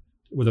decide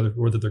whether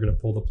they're going to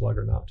pull the plug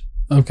or not.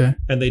 Okay.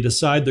 And they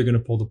decide they're going to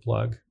pull the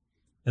plug.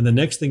 And the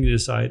next thing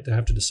they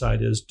have to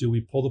decide is, do we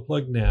pull the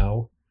plug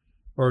now,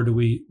 or do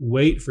we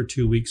wait for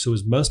 2 weeks so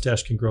his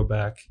mustache can grow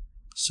back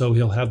so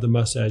he'll have the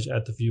mustache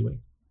at the viewing?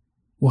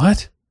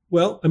 What?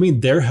 Well, I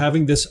mean, they're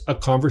having a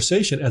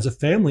conversation as a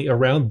family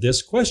around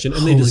this question,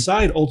 and they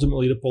decide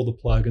ultimately to pull the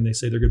plug, and they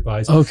say their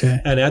goodbyes.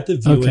 Okay. And at the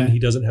viewing, he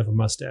doesn't have a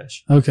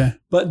mustache. Okay.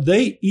 But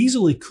they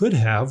easily could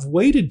have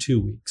waited 2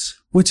 weeks.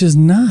 Which is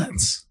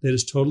nuts. That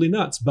is totally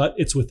nuts. But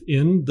it's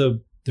within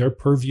their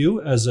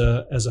purview as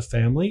a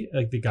family.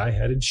 Like, the guy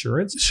had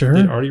insurance. Sure.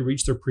 They'd already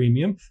reached their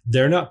premium.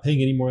 They're not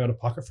paying any more out of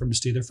pocket for him to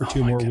stay there for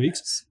 2 more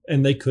weeks.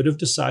 And they could have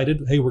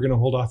decided, hey, we're going to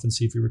hold off and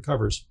see if he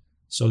recovers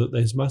so that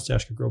his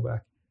mustache could grow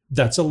back.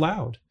 That's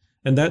allowed.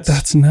 And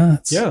that's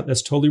nuts. Yeah,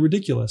 that's totally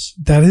ridiculous.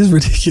 That is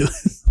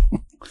ridiculous.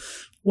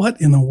 What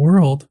in the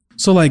world?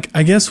 So, like,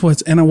 I guess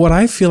what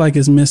I feel like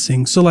is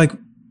missing. So, like,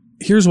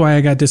 here's why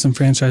I got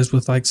disenfranchised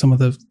with, like, some of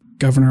the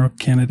governor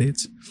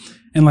candidates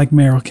and, like,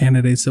 mayoral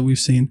candidates that we've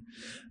seen.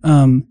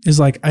 Is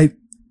like, I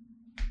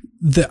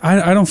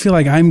don't feel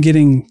like I'm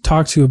getting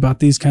talked to about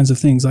these kinds of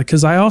things. Like,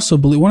 cause I also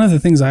believe, one of the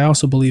things I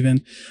also believe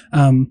in,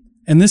 and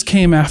this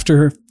came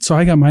after, so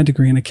I got my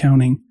degree in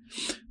accounting.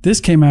 This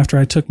came after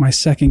I took my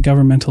second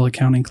governmental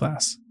accounting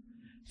class.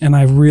 And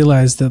I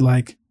realized that,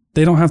 like,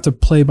 they don't have to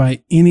play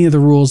by any of the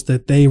rules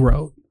that they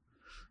wrote.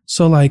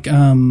 So, like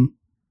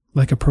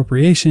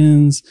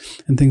appropriations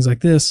and things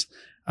like this,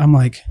 I'm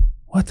like,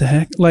 what the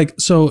heck? Like,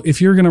 so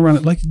if you're going to run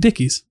it like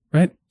Dickies,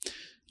 right?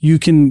 You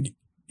can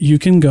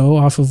go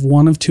off of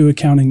one of two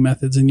accounting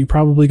methods, and you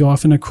probably go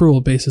off an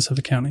accrual basis of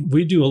accounting.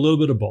 We do a little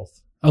bit of both.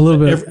 A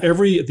little bit.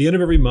 At the end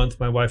of every month,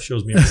 my wife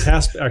shows me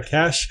our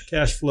cash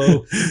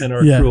flow and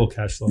our accrual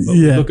cash flow. But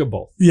we look at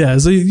both. Yeah.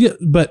 So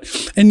but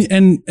and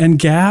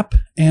GAAP,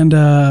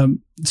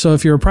 and so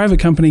if you're a private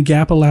company,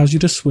 GAAP allows you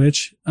to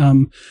switch.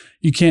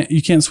 You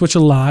can't switch a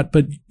lot,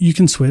 but you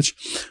can switch.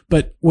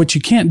 But what you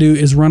can't do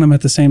is run them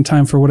at the same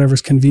time for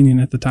whatever's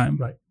convenient at the time.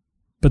 Right.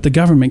 But the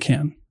government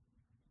can,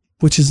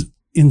 which is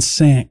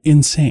insane.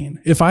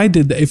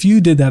 If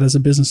you did that as a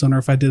business owner,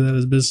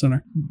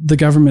 the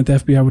government, the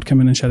FBI would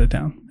come in and shut it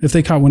down. If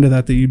they caught wind of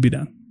that, you'd be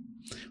done,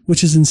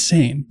 which is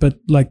insane. But,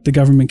 like, the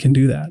government can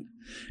do that.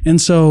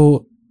 And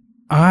so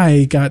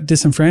I got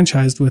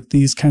disenfranchised with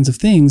these kinds of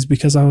things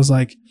because I was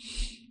like,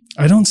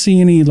 I don't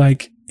see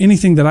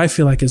anything that I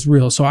feel like is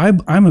real. So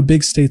I'm a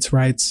big states'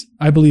 rights.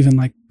 I believe in,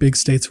 like, big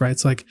states'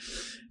 rights. Like,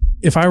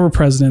 if I were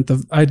president,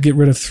 I'd get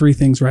rid of three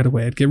things right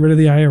away. I'd get rid of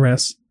the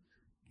IRS,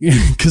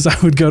 because I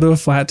would go to a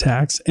flat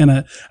tax and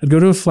a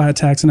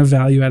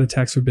value-added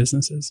tax for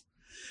businesses.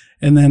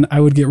 And then I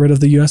would get rid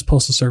of the U.S.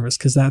 Postal Service,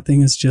 because that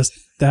thing is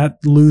that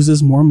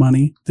loses more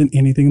money than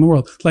anything in the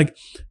world.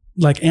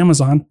 Like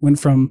Amazon went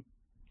from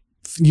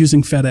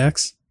using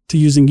FedEx to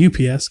using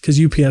UPS, because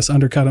UPS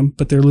undercut them,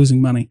 but they're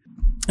losing money.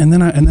 And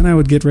then I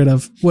would get rid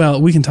of,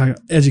 well, we can talk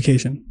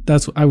education.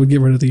 I would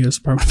get rid of the U.S.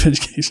 Department of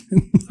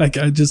Education. Like,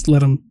 I just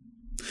let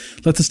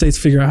the states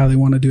figure out how they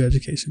want to do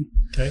education.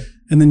 Okay.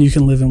 And then you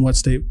can live in what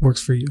state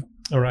works for you.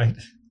 All right.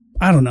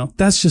 I don't know.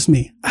 That's just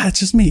me. It's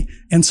just me.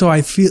 And so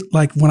I feel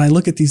like when I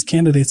look at these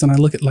candidates and I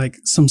look at, like,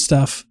 some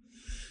stuff,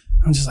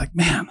 I'm just like,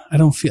 man, I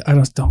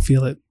just don't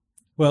feel it.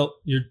 Well,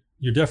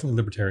 you're definitely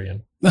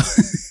libertarian.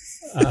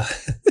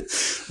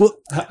 Well,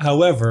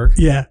 however,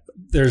 yeah,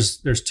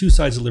 there's two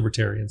sides of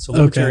libertarians. So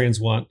libertarians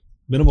want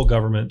minimal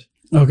government.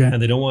 Okay.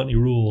 And they don't want any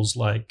rules,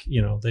 like,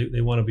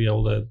 they want to be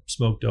able to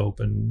smoke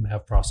dope and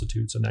have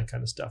prostitutes and that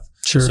kind of stuff.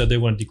 Sure. So they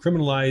want to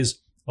decriminalize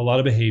a lot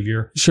of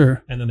behavior.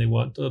 Sure. And then they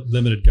want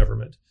limited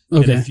government.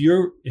 Okay. And if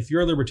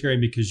you're a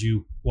libertarian because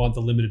you want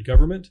the limited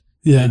government,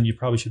 then you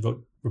probably should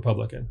vote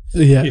Republican.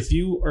 Yeah. If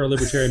you are a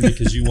libertarian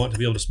because you want to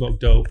be able to smoke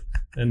dope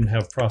and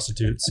have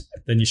prostitutes,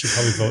 then you should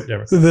probably vote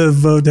Democrat.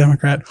 Vote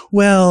Democrat.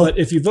 Well, but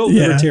if you vote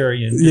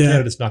libertarian, the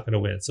candidate's not going to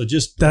win. So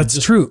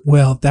that's true.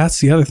 Well,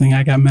 that's the other thing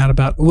I got mad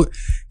about,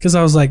 because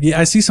I was like,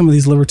 I see some of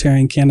these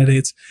libertarian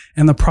candidates,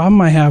 and the problem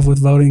I have with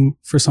voting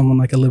for someone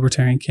like a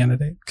libertarian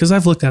candidate, because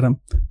I've looked at them,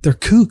 they're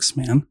kooks,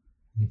 man.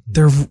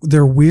 Mm-hmm.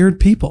 They're weird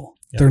people.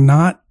 Yeah. They're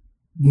not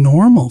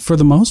normal for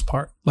the most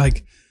part.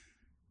 Like,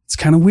 it's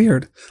kind of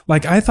weird.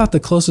 Like, I thought the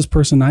closest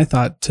person I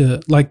thought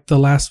to, like,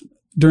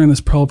 during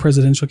this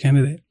presidential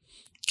candidate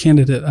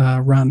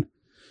run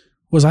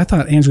was, I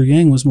thought Andrew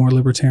Yang was more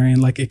libertarian,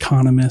 like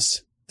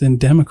economist, than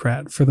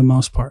Democrat for the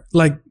most part.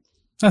 Like,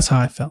 that's how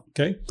I felt.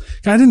 Okay.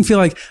 I didn't feel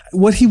like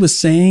what he was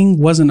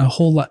saying wasn't a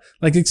whole lot,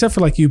 like, except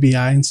for like UBI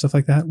and stuff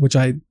like that, which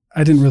I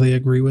didn't really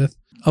agree with.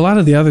 A lot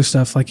of the other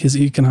stuff, like his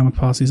economic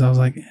policies, I was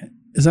like,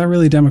 is that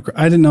really Democrat?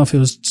 I didn't know if it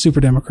was super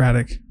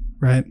Democratic,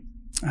 right?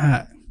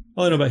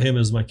 All I know about him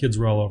is my kids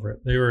were all over it.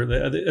 They were,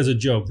 as a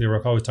joke, they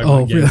were always talking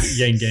about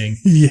Yang Gang.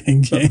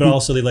 Yang Gang. But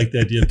also they like the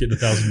idea of getting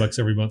 $1,000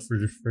 every month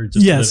for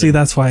just see,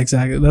 that's why I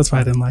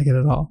didn't like it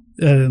at all.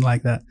 I didn't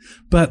like that.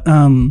 But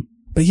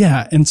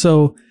yeah, and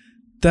so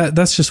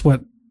that's just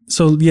what.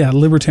 So yeah,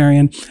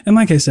 libertarian, and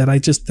like I said,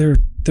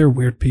 they're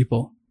weird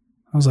people.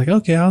 I was like,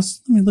 okay, let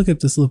me look at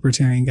this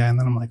libertarian guy, and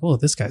then I'm like, oh,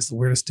 this guy's the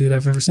weirdest dude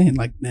I've ever seen.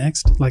 Like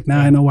next, like now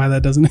I know why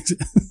that doesn't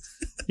exist.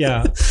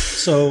 Yeah.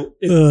 So,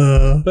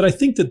 but I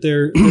think that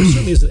there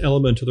certainly is an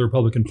element to the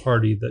Republican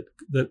Party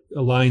that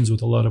aligns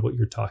with a lot of what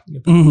you're talking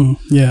about.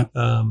 Mm-hmm. Yeah.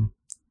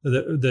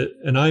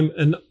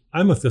 And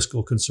I'm a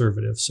fiscal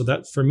conservative, so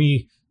that for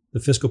me, the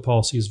fiscal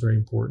policy is very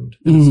important,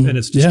 and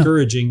it's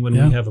discouraging when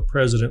we have a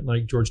president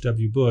like George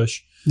W.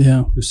 Bush,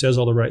 who says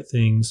all the right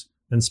things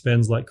and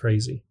spends like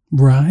crazy.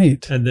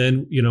 Right. And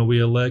then, we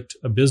elect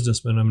a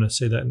businessman, I'm going to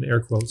say that in air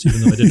quotes,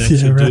 even though I didn't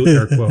actually do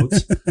air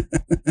quotes,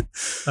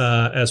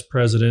 as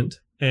president.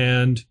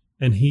 And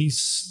he's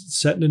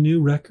setting a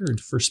new record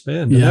for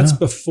spend. And that's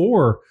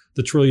before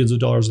the trillions of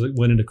dollars that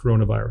went into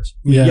coronavirus.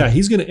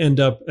 He's going to end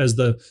up as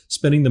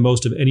spending the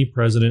most of any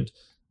president,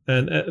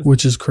 and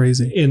which is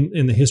crazy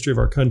in the history of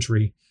our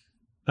country,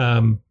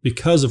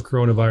 because of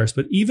coronavirus.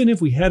 But even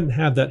if we hadn't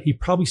had that, he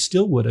probably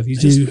still would have. He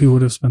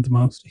would have spent the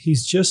most.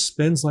 He's just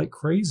spends like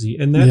crazy,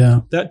 and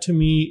that to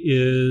me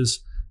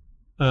is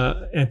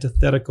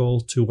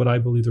antithetical to what I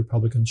believe the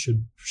Republicans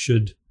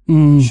should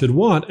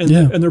want. And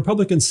the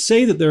Republicans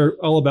say that they're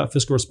all about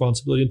fiscal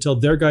responsibility until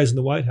their guys in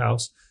the White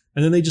House,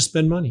 and then they just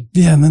spend money.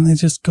 Yeah, and then they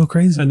just go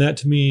crazy. And that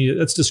to me,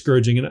 that's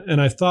discouraging.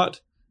 And I've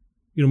thought,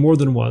 more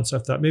than once,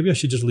 I've thought maybe I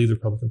should just leave the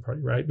Republican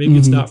Party, right? Maybe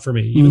it's not for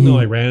me, even though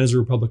I ran as a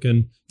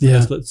Republican for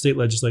the state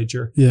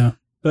legislature. Yeah.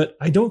 But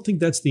I don't think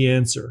that's the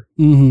answer.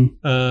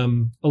 A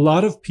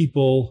lot of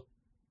people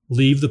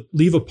leave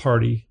a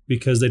party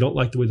because they don't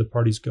like the way the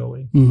party's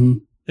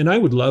going. And I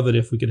would love it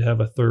if we could have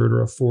a third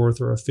or a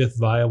fourth or a fifth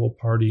viable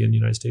party in the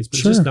United States, but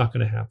it's just not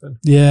going to happen.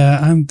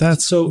 Yeah,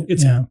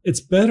 it's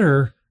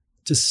better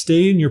to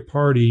stay in your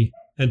party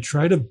and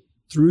try to,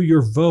 through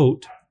your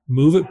vote,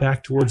 move it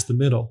back towards the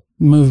middle.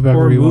 Move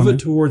it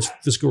towards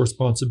fiscal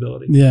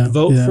responsibility.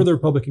 Vote for the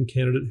Republican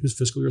candidate who's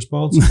fiscally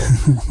responsible.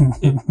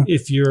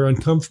 if you're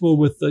uncomfortable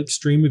with the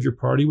extreme of your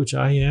party, which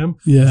I am,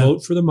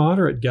 vote for the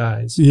moderate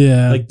guys.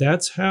 Like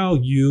that's how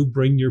you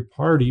bring your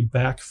party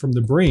back from the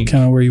brink,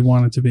 kind of where you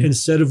want it to be,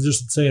 instead of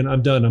just saying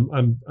I'm done,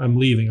 I'm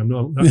leaving, I'm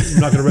not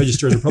going to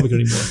register as a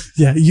Republican anymore.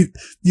 Yeah,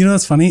 you know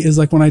what's funny is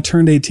like when I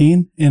turned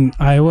 18 in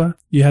Iowa,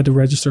 you had to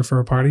register for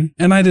a party,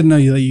 and I didn't know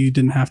you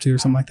didn't have to or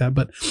something like that.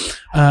 But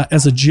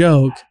as a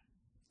joke.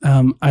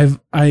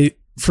 I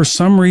for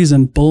some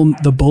reason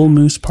the Bull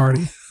Moose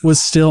Party was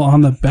still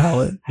on the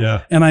ballot.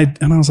 Yeah. And I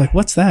was like,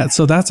 what's that?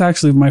 So that's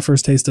actually my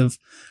first taste of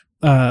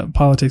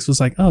politics was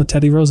like, oh,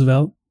 Teddy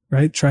Roosevelt,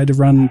 right? Tried to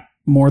run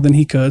more than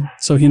he could.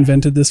 So he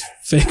invented this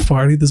fake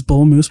party, this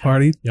Bull Moose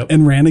Party,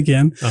 and ran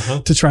again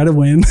to try to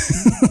win.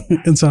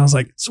 And so I was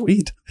like,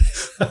 sweet.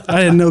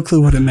 I had no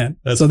clue what it meant.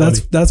 That's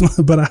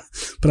but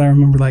I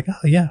remember like,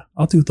 oh yeah,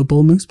 I'll do the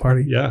Bull Moose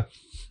Party. Yeah.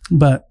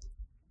 But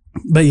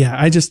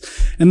yeah,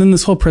 and then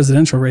this whole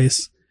presidential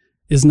race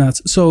is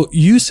nuts. So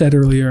you said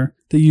earlier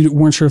that you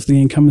weren't sure if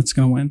the incumbent's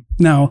going to win.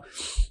 Now,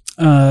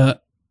 I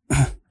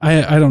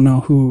don't know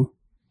who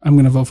I'm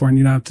going to vote for, and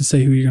you don't have to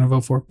say who you're going to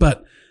vote for.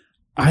 But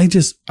I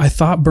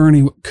thought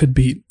Bernie could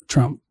beat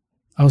Trump.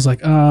 I was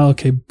like, oh,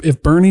 okay,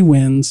 if Bernie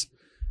wins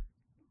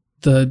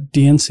the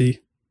DNC,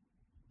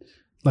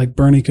 like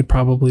Bernie could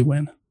probably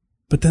win.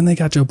 But then they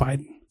got Joe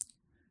Biden.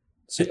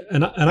 See,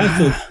 and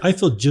I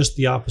feel just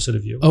the opposite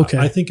of you. Okay.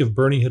 I think if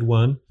Bernie had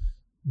won,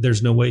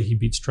 there's no way he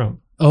beats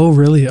Trump. Oh,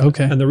 really?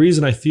 Okay. And the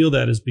reason I feel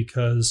that is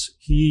because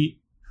the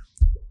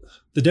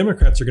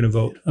Democrats are going to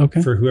vote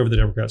for whoever the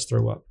Democrats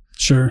throw up.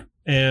 Sure.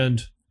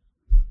 And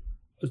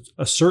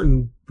a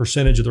certain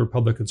percentage of the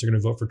Republicans are going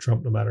to vote for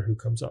Trump no matter who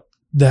comes up.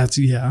 But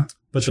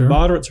the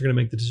moderates are going to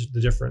make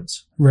the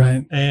difference.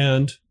 Right.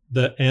 And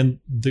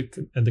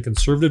the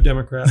conservative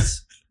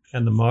Democrats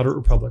and the moderate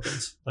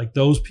Republicans, like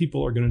those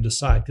people are going to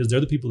decide because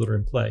they're the people that are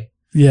in play.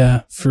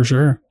 Yeah, for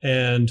sure.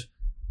 And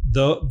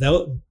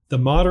the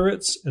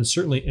moderates and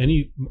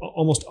certainly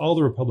almost all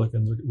the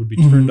Republicans would be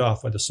turned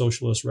off by the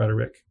socialist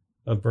rhetoric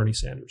of Bernie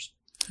Sanders.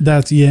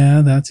 That's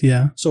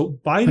So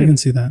Biden, I can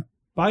see that.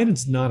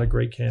 Biden's not a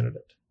great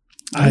candidate.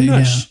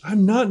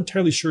 I'm not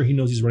entirely sure he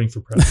knows he's running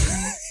for president.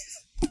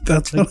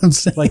 That's what I'm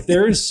saying. Like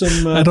there is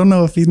some. I don't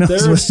know if he knows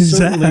what he's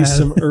at. There is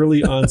certainly some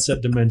early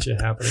onset dementia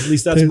happening. At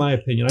least that's my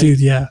opinion.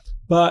 Yeah.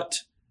 But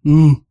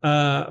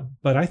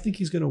I think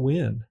he's going to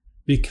win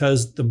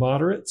because the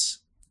moderates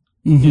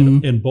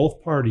in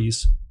both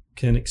parties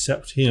can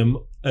accept him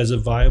as a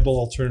viable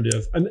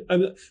alternative. I'm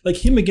like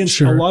him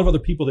against a lot of other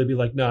people. They'd be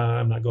like, nah,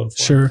 I'm not going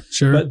for him.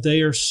 Sure. But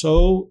they are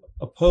so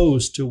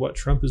opposed to what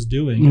Trump is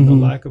doing and the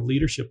lack of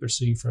leadership they're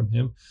seeing from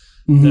him.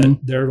 That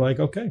they're like,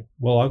 okay,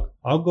 well,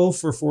 I'll go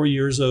for 4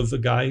 years of a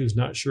guy who's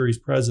not sure he's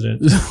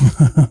president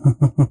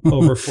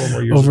over 4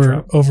 more years of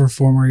Trump. Over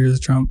 4 more years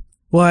of Trump.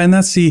 Well, and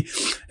that's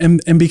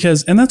and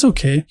that's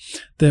okay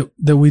that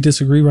we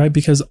disagree, right?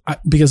 Because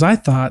I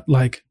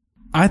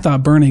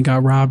thought Bernie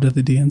got robbed at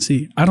the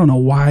DNC. I don't know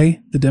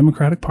why the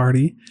Democratic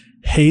Party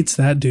hates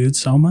that dude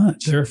so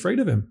much. They're afraid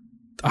of him.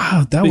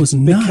 Oh, that was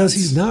nuts. Because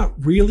he's not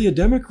really a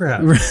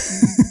Democrat.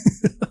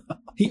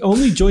 He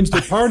only joins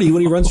the party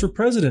when he runs for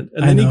president.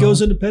 And then he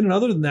goes independent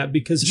other than that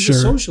because he's a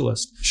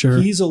socialist. Sure.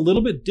 He's a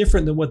little bit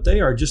different than what they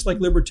are, just like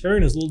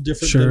libertarian is a little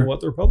different than what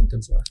the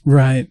Republicans are.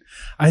 Right.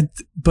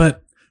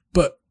 But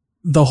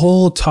the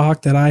whole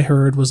talk that I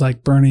heard was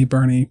like Bernie.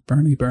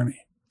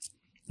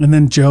 And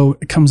then Joe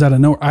comes out of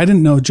nowhere. I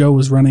didn't know Joe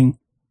was running.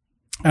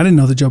 I didn't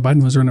know that Joe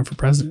Biden was running for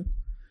president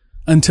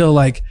until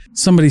like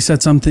somebody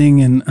said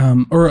something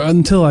and, or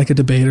until like a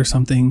debate or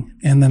something.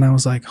 And then I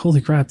was like,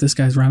 holy crap, this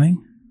guy's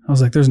running. I was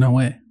like, there's no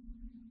way.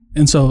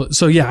 And so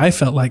yeah, I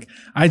felt like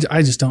I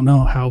just don't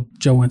know how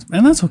Joe went,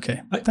 and that's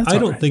okay. I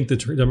don't think the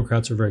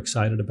Democrats are very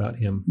excited about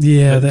him.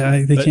 Yeah,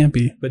 they can't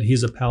be. But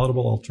he's a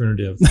palatable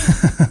alternative.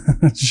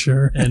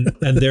 Sure. And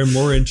they're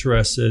more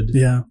interested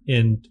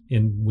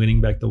in winning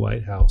back the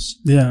White House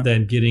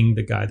than getting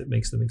the guy that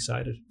makes them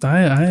excited.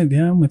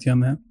 I'm with you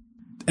on that.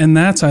 And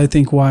that's, I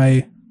think,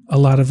 why a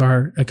lot of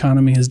our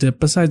economy has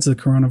dipped, besides the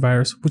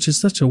coronavirus, which is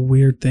such a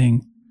weird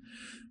thing.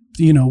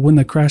 You know, when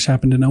the crash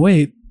happened in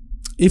 2008,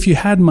 if you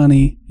had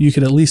money, you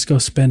could at least go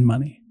spend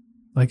money.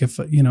 Like if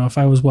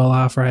I was well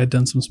off or I had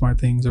done some smart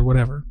things or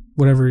whatever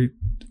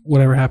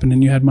happened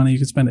and you had money, you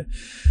could spend it.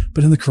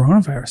 But in the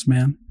coronavirus,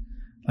 man,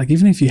 like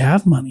even if you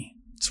have money,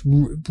 it's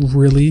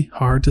really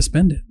hard to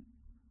spend it.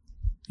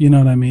 You know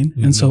what I mean?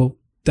 Mm-hmm. And so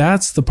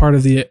that's the part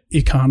of the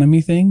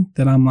economy thing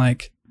that I'm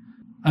like,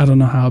 I don't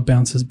know how it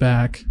bounces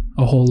back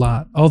a whole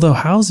lot. Although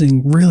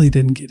housing really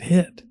didn't get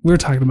hit. We were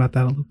talking about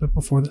that a little bit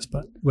before this,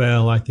 but.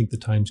 Well, I think the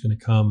time's going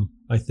to come.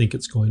 I think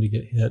it's going to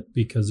get hit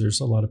because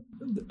there's a lot of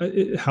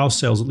house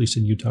sales, at least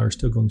in Utah, are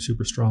still going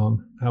super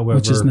strong. However,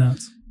 which is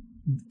nuts.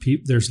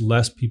 There's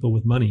less people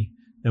with money.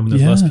 And when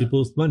there's less people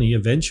with money,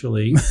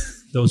 eventually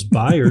those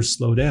buyers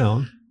slow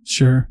down.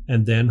 Sure.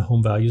 And then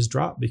home values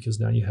drop because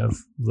now you have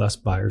less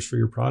buyers for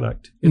your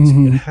product.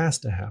 It has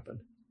to happen.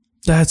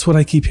 That's what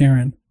I keep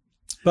hearing.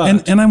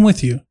 But, and I'm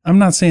with you. I'm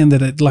not saying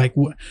that it like,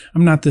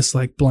 I'm not this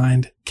like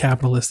blind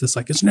capitalist that's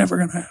like, it's never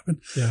going to happen.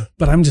 Yeah.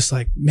 But I'm just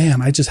like,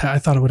 man, I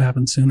thought it would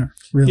happen sooner.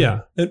 Really.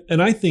 Yeah. And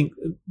I think,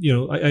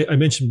 I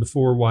mentioned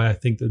before why I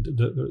think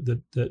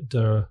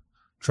that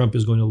Trump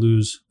is going to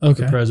lose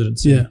the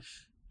presidency. Yeah.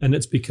 And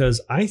it's because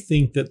I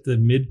think that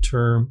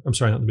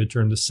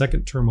the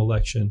second term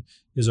election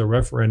is a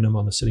referendum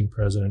on the sitting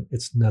president.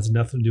 It has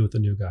nothing to do with the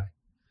new guy.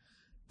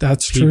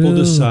 That's true. People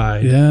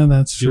decide. Yeah,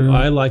 that's true. Do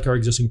I like our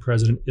existing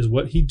president? Is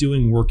what he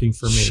doing working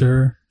for me?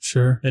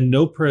 Sure. And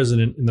no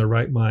president in their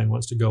right mind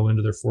wants to go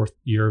into their fourth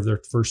year of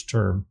their first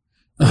term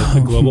with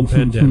a global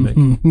pandemic,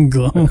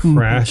 a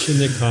crash in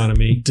the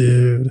economy,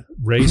 dude,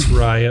 race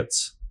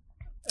riots,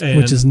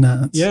 which is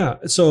nuts. Yeah.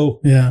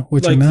 So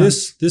which like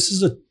nuts. this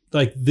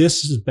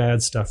is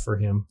bad stuff for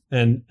him,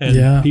 and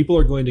people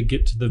are going to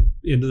get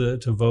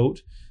to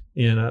vote.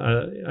 And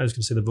I was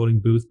going to say the voting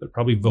booth, but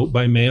probably vote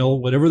by mail,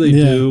 whatever they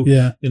do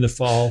in the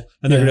fall.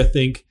 And they're going to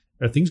think,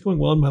 are things going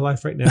well in my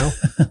life right now?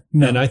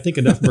 No. And I think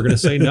enough of them are going to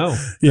say no.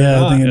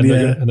 They're going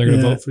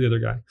to vote for the other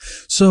guy.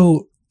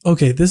 So,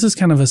 okay, this is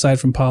kind of aside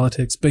from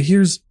politics, but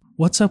here's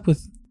what's up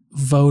with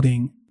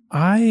voting.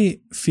 I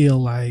feel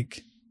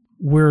like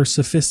we're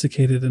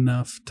sophisticated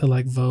enough to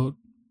like vote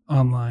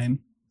online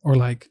or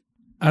like,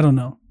 I don't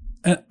know.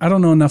 I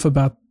don't know enough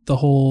about the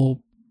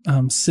whole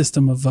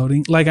system of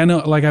voting. Like I know,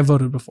 like I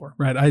voted before,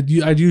 right?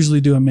 I'd usually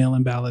do a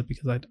mail-in ballot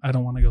because I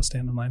don't want to go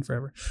stand in line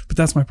forever. But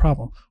that's my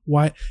problem.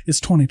 Why? It's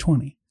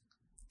 2020.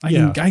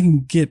 I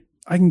can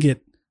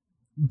get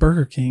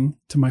Burger King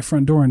to my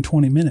front door in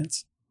 20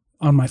 minutes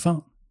on my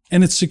phone,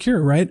 and it's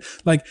secure, right?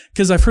 Like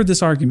because I've heard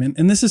this argument,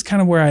 and this is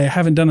kind of where I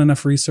haven't done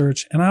enough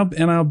research, and I'll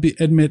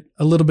admit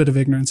a little bit of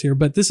ignorance here,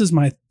 but this is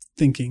my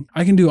thinking.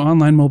 I can do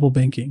online mobile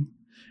banking,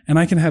 and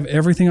I can have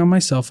everything on my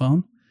cell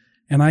phone,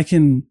 and I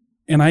can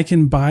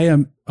buy a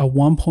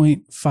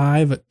 $1.5,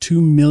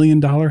 $2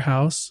 million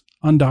house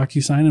on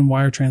DocuSign and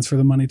wire transfer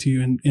the money to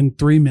you in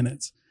 3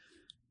 minutes.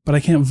 But I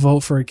can't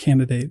vote for a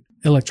candidate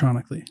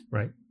electronically.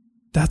 Right.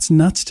 That's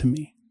nuts to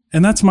me.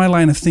 And that's my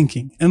line of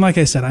thinking. And like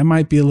I said, I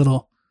might be a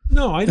little...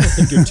 No, I don't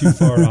think you're too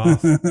far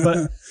off.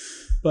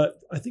 But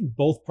I think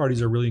both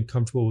parties are really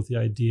uncomfortable with the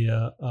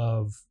idea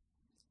of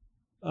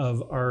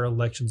our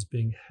elections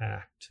being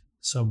hacked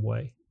some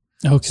way.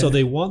 Okay. So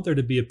they want there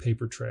to be a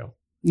paper trail.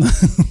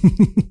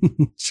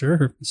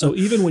 Sure. So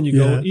even when you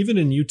go, even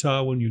in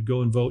Utah, when you'd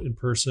go and vote in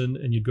person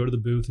and you'd go to the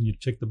booth and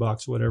you'd tick the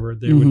box or whatever,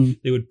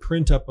 they would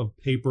print up a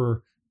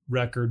paper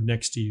record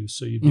next to you.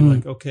 So you'd be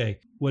like, okay,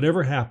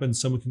 whatever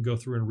happens, someone can go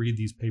through and read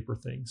these paper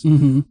things.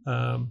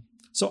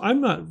 So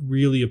I'm not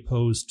really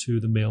opposed to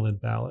the mail-in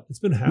ballot. It's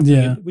been happening.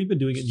 Yeah. We've been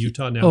doing it in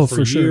Utah now for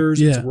years. Sure.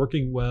 Yeah. It's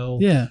working well.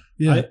 Yeah.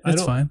 Yeah.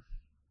 That's fine.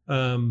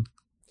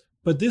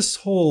 But this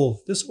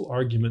whole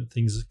argument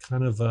thing is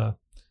kind of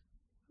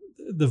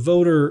the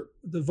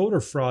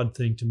voter fraud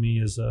thing to me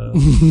is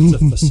it's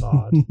a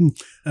facade.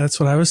 That's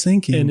what I was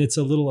thinking. And it's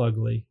a little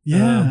ugly.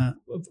 Yeah.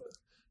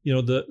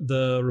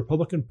 The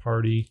Republican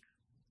Party,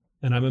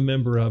 and I'm a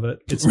member of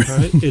it, it's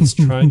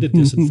trying to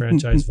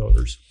disenfranchise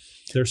voters.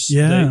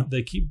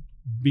 They keep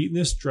beating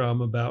this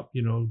drum about,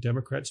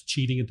 Democrats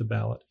cheating at the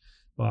ballot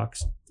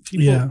box.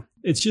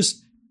 It's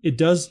just, it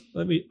does.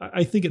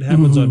 I think it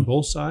happens on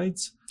both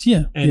sides.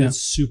 Yeah. And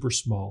it's super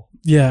small.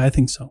 Yeah, I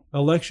think so.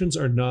 Elections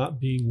are not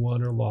being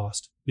won or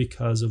lost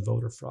because of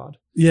voter fraud.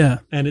 Yeah.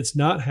 And it's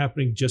not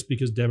happening just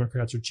because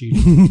Democrats are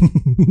cheating.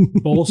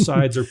 Both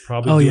sides are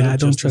probably doing I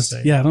don't trust. the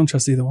same. Yeah, I don't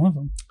trust either one of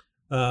them.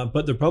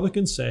 But the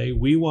Republicans say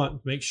we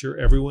want to make sure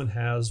everyone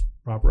has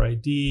proper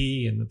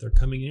ID and that they're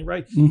coming in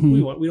right. We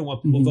don't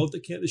want people to vote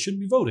that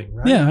shouldn't be voting,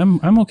 right? Yeah,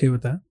 I'm okay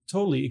with that.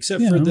 Totally,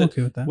 except for I'm that.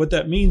 Okay with that. What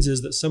that means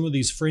is that some of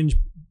these fringe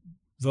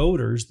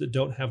voters that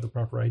don't have the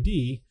proper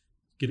ID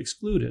get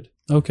excluded.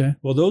 Okay.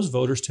 Well, those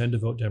voters tend to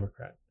vote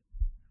Democrat.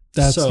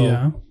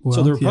 So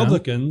the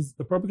Republicans,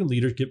 the Republican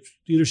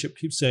leadership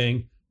keeps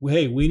saying, well,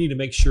 hey, we need to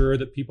make sure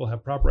that people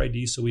have proper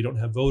ID so we don't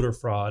have voter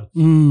fraud.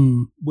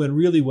 When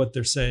really what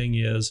they're saying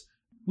is,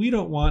 we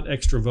don't want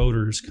extra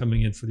voters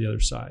coming in for the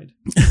other side.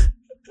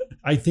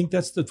 I think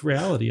that's the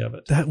reality of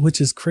it. Which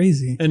is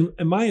crazy. And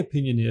my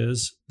opinion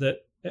is that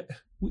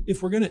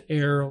if we're going to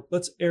err,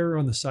 let's err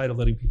on the side of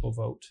letting people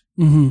vote.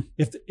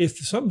 If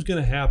something's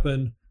going to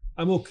happen,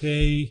 I'm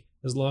okay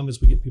as long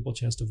as we get people a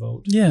chance to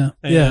vote. Yeah,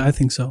 I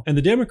think so. And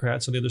the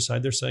Democrats on the other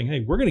side, they're saying,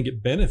 hey, we're going to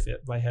get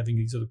benefit by having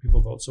these other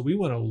people vote. So we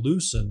want to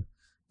loosen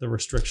the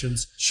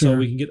restrictions so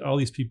we can get all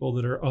these people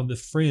that are on the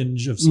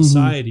fringe of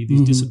society,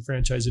 these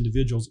disenfranchised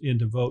individuals, in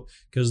to vote,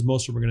 because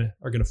most of them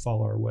are going to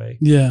fall our way.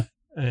 Yeah.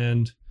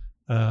 And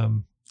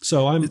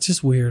it's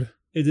just weird.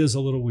 It is a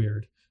little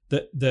weird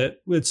that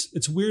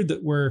it's weird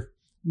that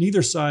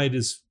neither side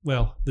is,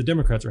 well, the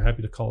Democrats are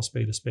happy to call a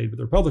spade, but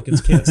the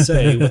Republicans can't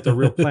say what the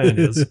real plan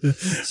is.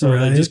 So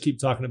they just keep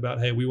talking about,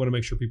 hey, we want to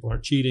make sure people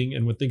aren't cheating.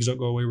 And when things don't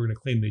go away, we're going to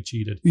claim they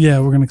cheated. Yeah,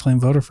 we're going to claim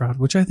voter fraud,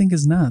 which I think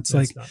is nuts.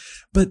 That's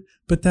nuts.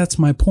 But that's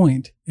my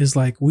point, is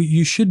like,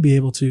 you should be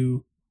able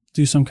to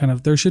do some kind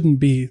of, there shouldn't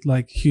be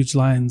like huge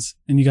lines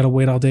and you got to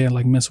wait all day and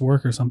like miss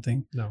work or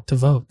something to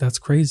vote. That's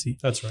crazy.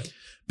 That's right.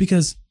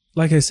 Because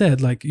like I said,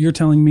 like you're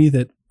telling me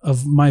that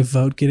of my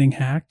vote getting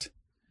hacked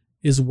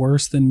is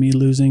worse than me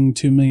losing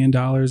 $2 million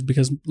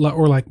because,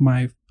 or like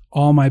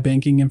all my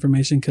banking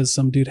information because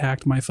some dude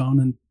hacked my phone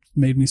and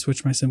made me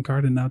switch my SIM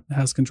card and now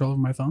has control over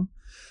my phone.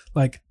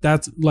 Like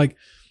that's like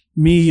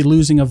me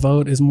losing a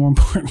vote is more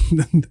important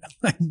than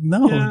like,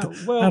 no. Yeah,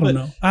 well,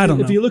 I don't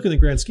know. If you look in the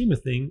grand scheme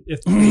of things,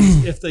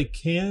 if they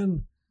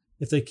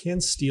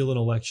can steal an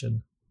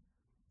election,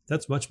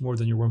 that's much more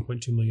than your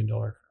 $1.2 million.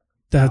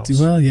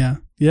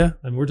 Yeah.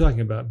 I mean, we're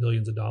talking about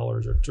billions of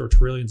dollars or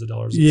trillions of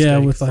dollars at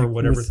stake for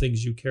whatever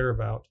things you care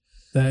about.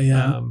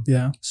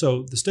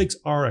 So the stakes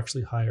are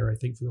actually higher, I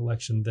think, for the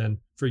election than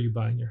for you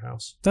buying your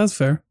house. That's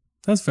fair.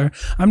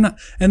 I'm not,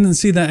 and then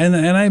see that, and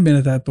I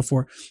admitted that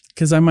before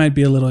because I might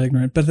be a little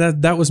ignorant,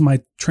 but that was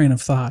my train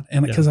of thought,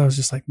 and because I was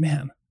just like,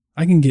 man,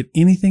 I can get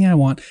anything I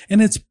want,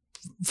 and it's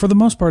for the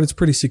most part it's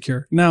pretty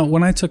secure. Now,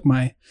 when I took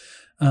my,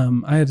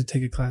 I had to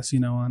take a class,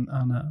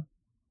 on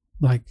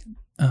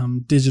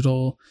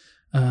digital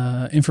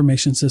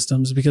information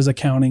systems because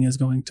accounting is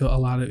going to a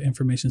lot of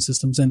information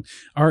systems, and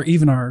our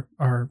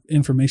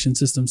information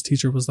systems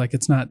teacher was like,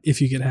 it's not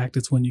if you get hacked,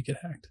 it's when you get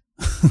hacked.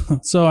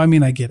 So I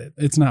mean, I get it,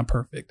 it's not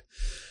perfect,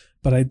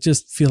 but I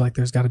just feel like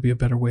there's got to be a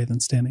better way than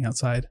standing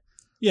outside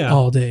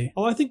all day.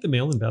 I think the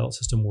mail-in ballot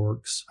system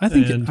works. I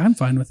think I'm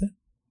fine with it.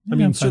 I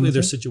mean, certainly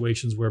there's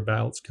situations where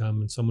ballots come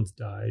and someone's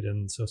died,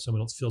 and so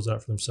someone else fills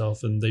out for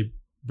themselves and they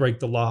break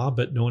the law,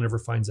 but no one ever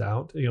finds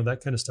out.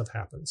 That kind of stuff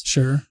happens.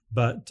 Sure.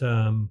 But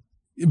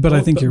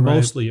I think you're right.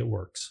 Mostly it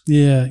works.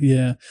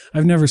 Yeah.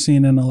 I've never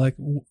seen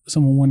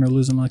someone win or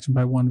lose an election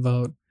by one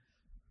vote.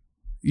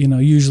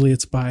 Usually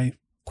it's by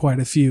quite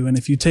a few. And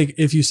if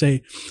you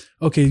say,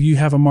 okay, you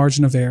have a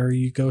margin of error,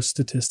 you go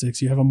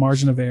statistics, you have a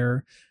margin of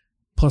error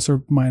plus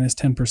or minus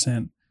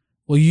 10%.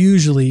 Well,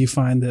 usually you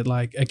find that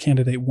like a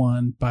candidate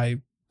won by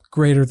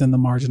greater than the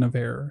margin of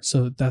error.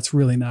 So that's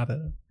really not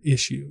an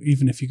issue,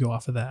 even if you go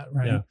off of that,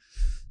 right? Yeah.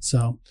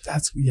 So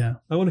that's,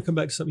 I want to come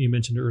back to something you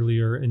mentioned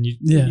earlier, and you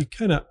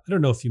kind of, I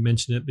don't know if you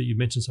mentioned it, but you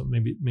mentioned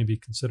something, maybe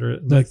consider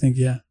it. I think,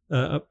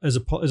 as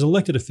an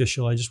elected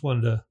official, I just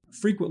wanted to,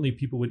 frequently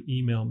people would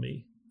email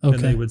me and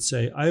they would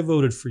say, I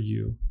voted for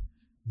you,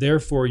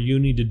 therefore you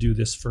need to do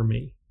this for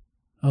me.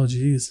 Oh,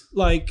 geez.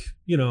 Like,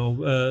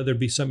 there'd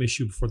be some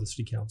issue before the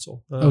city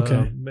council.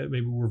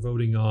 Maybe we're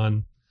voting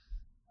on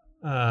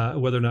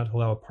whether or not to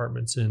allow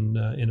apartments in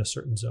a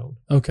certain zone.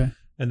 Okay.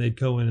 And they'd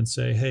go in and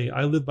say, hey,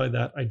 I live by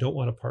that. I don't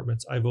want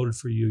apartments. I voted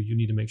for you. You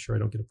need to make sure I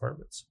don't get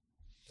apartments.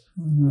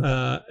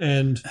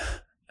 And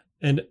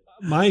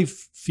my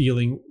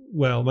feeling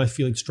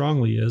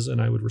strongly is,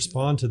 and I would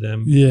respond to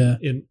them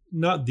in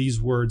not these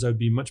words. I would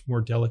be much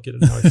more delicate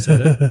in how I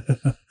said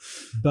it.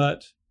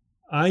 But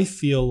I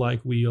feel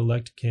like we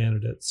elect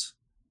candidates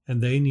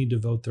and they need to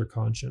vote their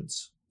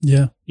conscience.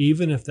 Yeah.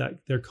 Even if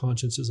their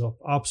conscience is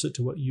opposite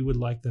to what you would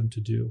like them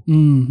to do.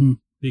 Mm-hmm.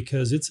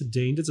 Because it's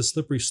a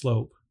slippery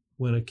slope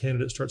when a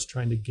candidate starts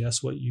trying to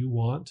guess what you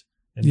want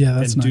and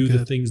do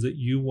the things that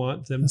you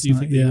want them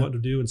you want to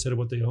do instead of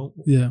what they don't.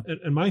 Yeah.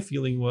 And my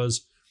feeling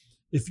was,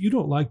 if you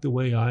don't like the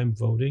way I'm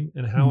voting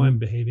and how I'm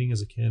behaving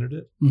as a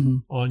candidate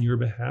on your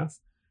behalf,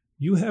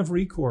 you have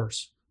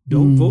recourse.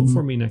 Don't vote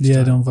for me next time.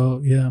 Yeah, don't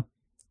vote. Yeah.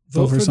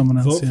 Vote for someone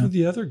else. Vote for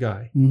the other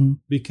guy,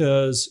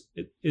 because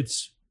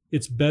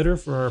it's better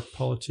for our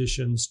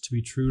politicians to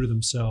be true to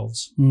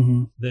themselves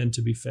than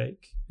to be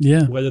fake.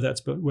 Yeah. Whether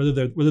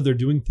they're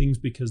doing things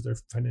because their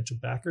financial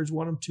backers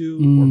want them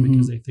to, or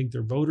because they think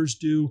their voters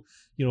do.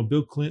 You know,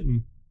 Bill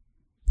Clinton,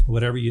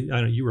 whatever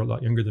I know you were a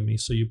lot younger than me,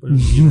 so you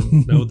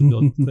don't know the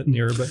Bill Clinton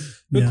era, but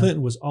Bill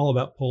Clinton was all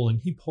about polling.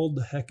 He polled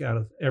the heck out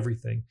of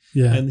everything.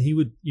 Yeah. And he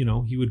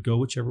would go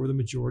whichever the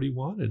majority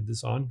wanted,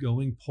 this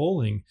ongoing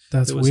polling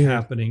that was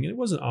happening. And it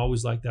wasn't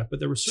always like that, but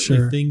there were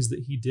certainly things that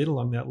he did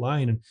along that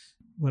line. And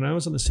when I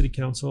was on the city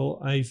council,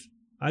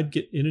 I'd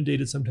get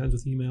inundated sometimes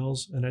with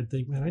emails, and I'd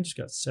think, man, I just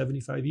got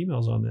 75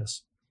 emails on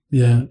this.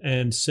 Yeah.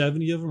 And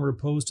 70 of them are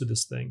opposed to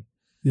this thing.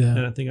 Yeah.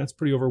 And I think that's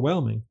pretty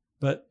overwhelming.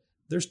 But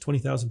there's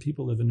 20,000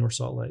 people live in North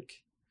Salt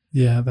Lake.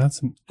 Yeah,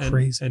 that's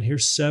crazy. And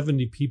here's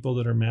 70 people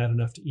that are mad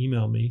enough to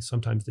email me,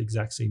 sometimes the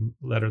exact same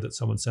letter that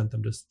someone sent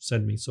them to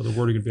send me. So the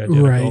wording would be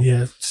identical. Right,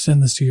 yeah.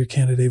 Send this to your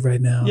candidate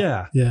right now.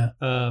 Yeah. Yeah.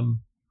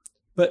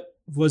 But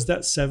was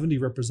that 70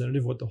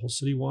 representative what the whole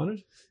city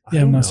wanted?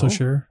 I'm not so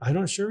sure. I'm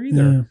not sure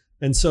either. Yeah.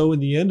 And so in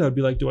the end, I'd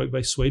be like, do I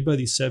be swayed by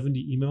these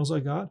 70 emails I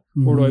got,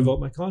 or do I vote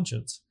my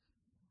conscience?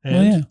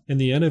 And in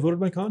the end, I voted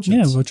my conscience.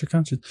 Yeah, vote your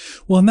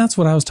conscience. Well, and that's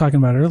what I was talking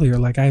about earlier.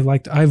 Like I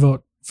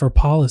vote for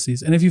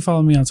policies. And if you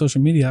follow me on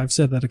social media, I've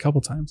said that a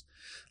couple times.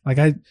 Like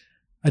I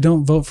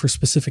don't vote for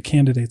specific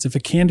candidates. If a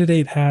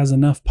candidate has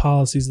enough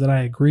policies that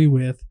I agree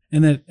with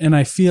and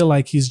I feel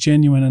like he's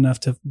genuine enough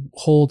to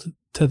hold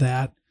to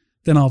that,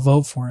 then I'll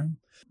vote for him.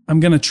 I'm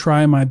going to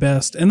try my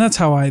best. And that's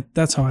how I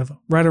vote.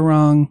 Right or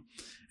wrong.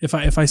 If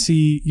I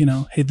see,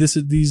 hey, this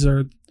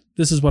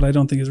is what I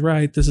don't think is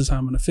right. This is how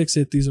I'm going to fix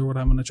it. These are what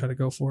I'm going to try to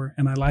go for.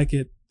 And I like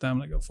it. Then I'm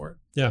going to go for it.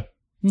 Yeah.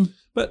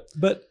 But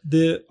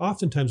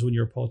oftentimes when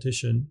you're a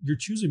politician, you're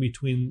choosing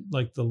between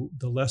like the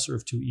lesser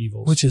of two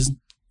evils, which is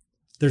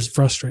there's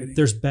frustrating.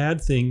 There's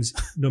bad things.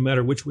 No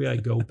matter which way I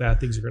go,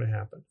 bad things are going to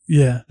happen.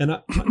 Yeah. And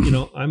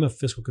I'm a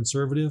fiscal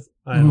conservative.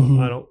 I'm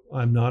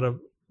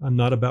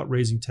not about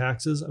raising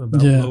taxes. I'm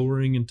about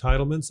lowering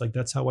entitlements. Like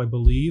that's how I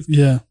believe.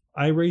 Yeah.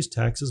 I raised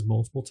taxes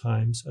multiple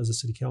times as a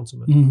city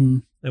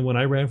councilman. And when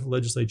I ran for the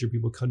legislature,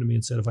 people come to me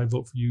and said, if I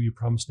vote for you, you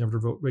promise never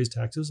to raise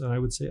taxes. And I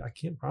would say, I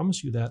can't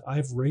promise you that.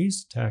 I've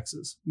raised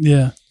taxes.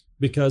 Yeah.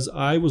 Because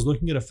I was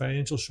looking at a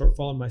financial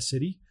shortfall in my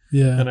city.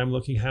 Yeah. And I'm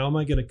looking, how am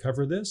I going to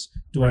cover this?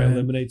 Do I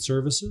eliminate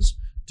services?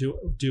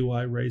 Do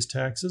I raise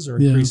taxes or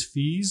increase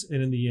fees?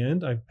 And in the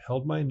end, I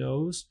held my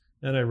nose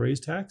and I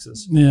raised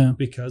taxes. Yeah.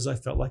 Because I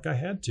felt like I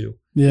had to.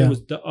 Yeah.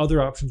 The other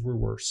options were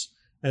worse.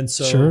 And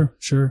so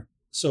Sure.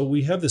 So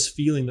we have this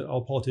feeling that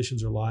all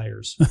politicians are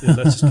liars.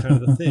 That's just kind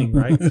of the thing,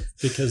 right?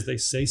 Because they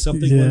say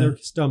something when they're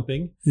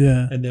stumping.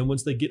 Yeah. And then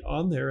once they get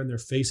on there and they're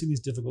facing these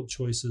difficult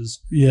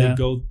choices, they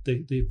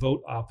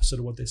vote opposite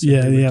of what they say.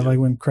 Yeah. Like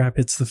when crap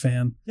hits the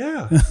fan.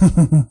 Yeah.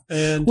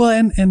 And well,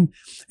 and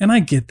I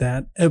get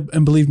that.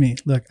 And believe me,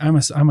 look, I'm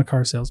a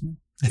car salesman.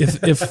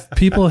 If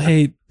people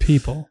hate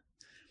people,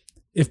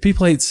 if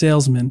people hate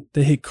salesmen,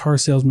 they hate car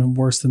salesmen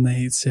worse than they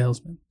hate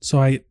salesmen. So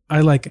I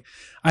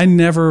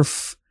never.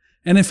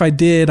 And if I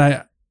did,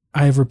 I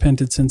have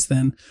repented since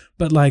then.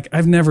 But like,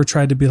 I've never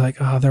tried to be like,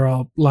 oh, they're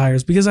all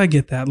liars, because I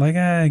get that. Like,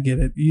 I get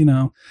it.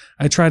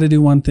 I try to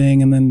do one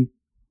thing and then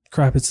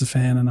crap hits the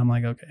fan and I'm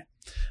like, okay,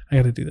 I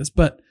got to do this.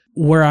 But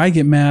where I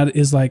get mad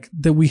is like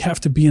that we have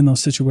to be in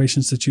those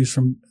situations to choose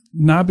from,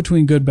 not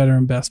between good, better,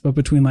 and best, but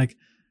between like,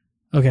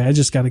 okay, I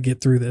just got to get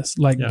through this,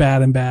 like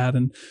bad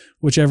and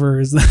whichever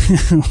is,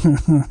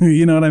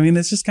 you know what I mean?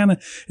 It's just kind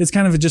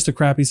of just a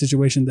crappy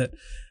situation that,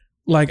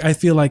 like, I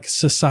feel like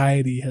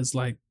society has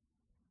like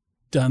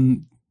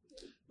done.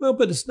 Well,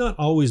 but it's not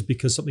always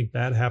because something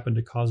bad happened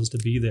to cause us to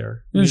be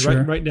there. I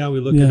mean, right now we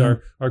look at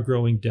our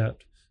growing debt,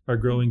 our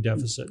growing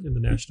deficit in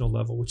the national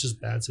level, which is a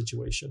bad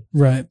situation.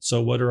 Right.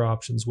 So what are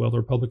options? Well, the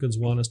Republicans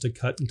want us to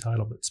cut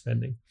entitlement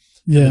spending.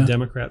 Yeah. And the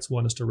Democrats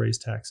want us to raise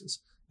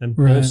taxes. And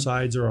both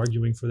sides are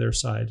arguing for their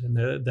side, and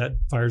that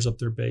fires up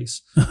their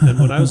base. And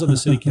when I was on the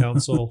city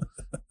council,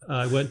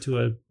 I went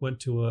to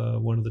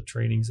one of the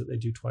trainings that they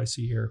do twice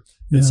a year,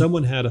 and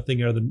someone had a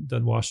thing out of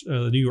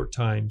the New York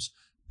Times,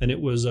 and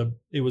it was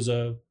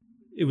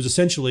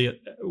essentially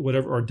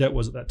whatever our debt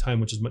was at that time,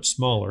 which is much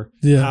smaller.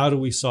 Yeah. How do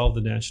we solve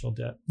the national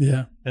debt?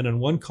 Yeah. And on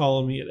one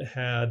column it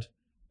had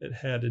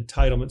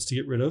entitlements to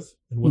get rid of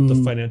and what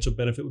the financial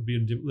benefit would be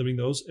in living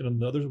those, and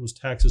another was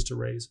taxes to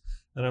raise.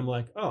 And I'm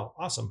like, oh,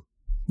 awesome.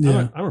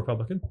 Yeah. I'm a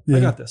Republican. Yeah. I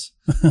got this.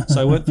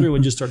 So I went through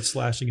and just started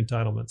slashing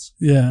entitlements.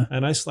 Yeah.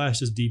 And I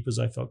slashed as deep as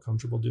I felt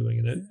comfortable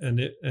doing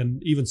it.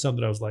 And even some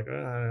that I was like, I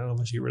don't know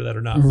if I should get rid of that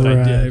or not, but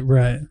I did.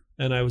 Right.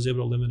 And I was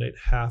able to eliminate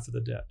half of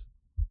the debt.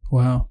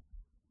 Wow.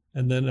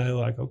 And then I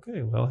like,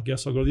 okay, well, I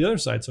guess I'll go to the other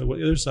side. So I went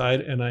to the other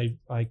side and I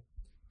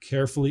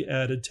carefully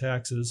added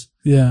taxes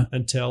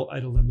until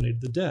I'd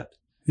eliminated the debt.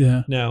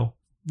 Yeah. Now,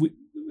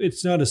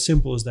 it's not as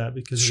simple as that,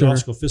 because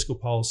there's also fiscal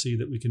policy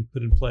that we can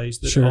put in place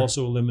that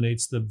also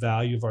eliminates the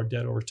value of our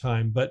debt over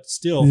time. But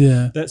still,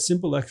 that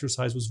simple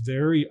exercise was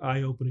very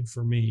eye-opening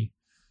for me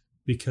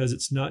because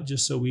it's not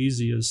just so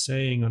easy as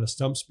saying on a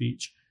stump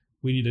speech,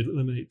 we need to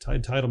eliminate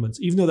entitlements,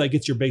 even though that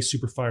gets your base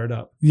super fired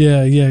up.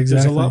 Yeah, exactly.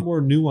 There's a lot more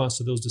nuance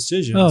to those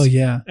decisions. Oh,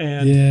 yeah.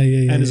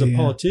 And as a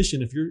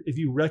politician, if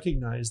you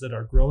recognize that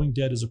our growing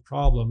debt is a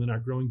problem and our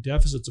growing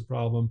deficit's a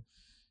problem,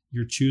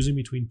 you're choosing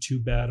between two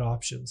bad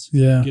options.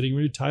 Yeah. Getting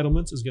rid of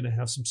entitlements is going to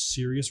have some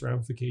serious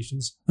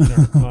ramifications in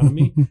our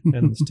economy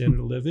and the standard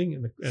of living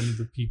and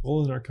the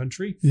people in our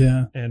country.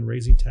 Yeah. And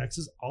raising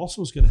taxes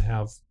also is going to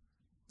have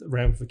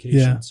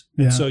ramifications.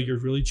 Yeah. And so you're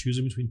really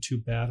choosing between two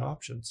bad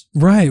options.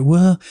 Right.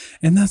 Well,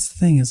 and that's the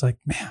thing is like,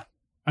 man,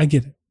 I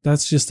get it.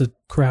 That's just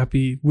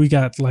we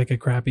got like a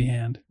crappy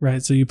hand,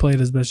 right? So you play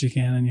it as best you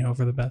can and you hope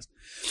for the best.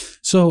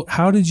 So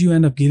how did you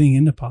end up getting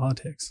into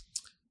politics?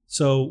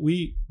 So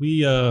we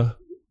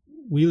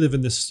live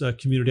in this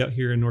community out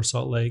here in North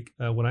Salt Lake.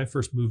 When I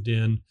first moved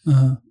in,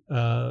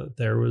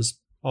 there was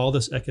all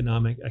this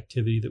economic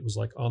activity that was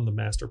like on the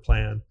master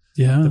plan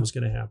that was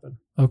going to happen.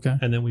 Okay.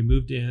 And then we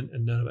moved in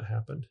and none of it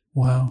happened.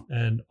 Wow.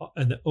 And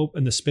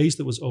the space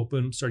that was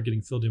open started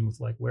getting filled in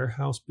with like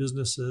warehouse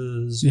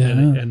businesses. Yeah.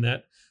 And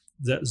that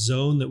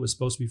zone that was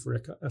supposed to be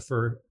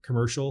for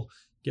commercial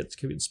gets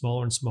getting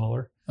smaller and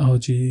smaller. Oh,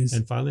 geez.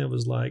 And finally I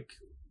was like,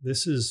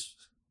 this is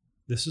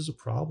a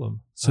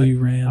problem. So you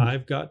ran.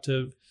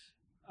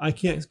 I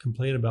can't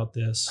complain about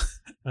this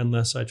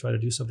unless I try to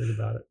do something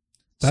about it.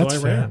 That's so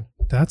I fair. ran.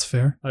 That's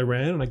fair. I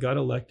ran and I got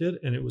elected,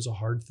 and it was a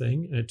hard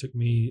thing. And it took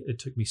me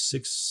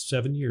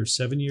 7 years.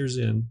 6 years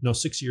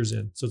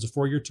in. So it's a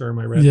 4-year term.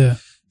 I ran. Yeah.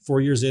 4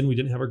 years in, we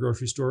didn't have a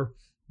grocery store.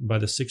 By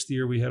the 6th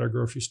year, we had our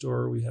grocery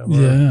store. We have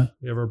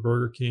our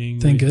Burger King.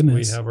 Thank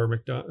goodness. We have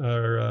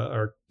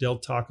our Del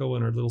Taco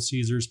and our Little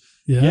Caesars.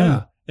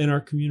 Yeah. And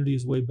our community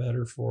is way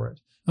better for it.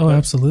 Oh,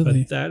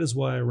 absolutely. But that is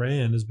why I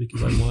ran, is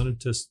because I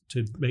wanted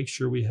to make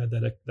sure we had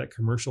that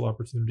commercial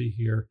opportunity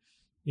here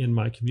in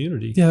my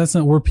community. Yeah,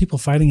 were people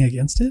fighting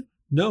against it?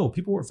 No,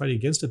 people weren't fighting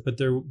against it, but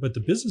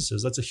the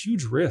businesses, that's a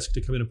huge risk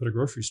to come in and put a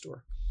grocery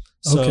store.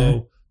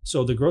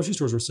 So the grocery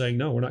stores were saying,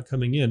 no, we're not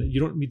coming in. You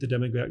don't meet the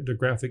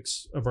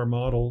demographics of our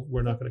model.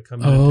 We're not going to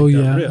come in and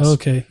take that risk.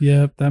 Okay.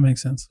 Yeah, that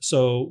makes sense.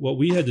 So what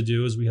we had to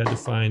do is we had to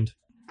find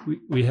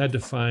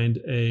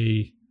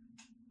a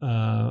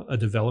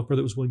developer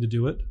that was willing to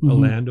do it, a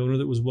landowner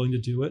that was willing to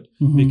do it,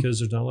 because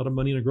there's not a lot of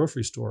money in a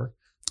grocery store.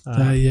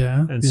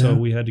 So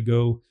we had to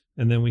go,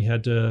 and then we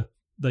had to,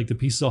 like, the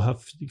pieces all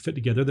have to fit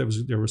together. There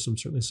was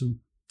certainly some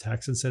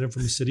tax incentive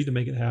from the city to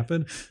make it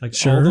happen. Like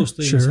all those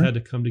things had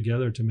to come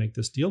together to make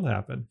this deal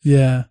happen.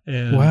 Yeah.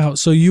 And wow.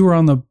 So you were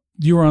on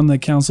the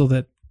council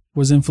that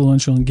was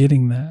influential in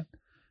getting that.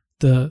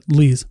 The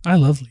Lee's. I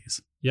love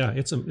Lee's. Yeah,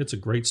 it's a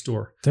great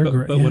store. They're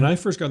great. But when I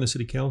first got on the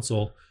city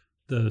council,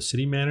 the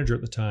city manager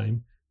at the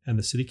time and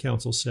the city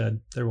council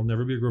said there will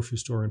never be a grocery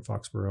store in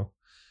Foxborough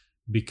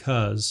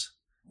because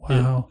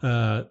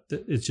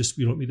it's just,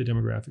 you don't meet the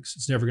demographics.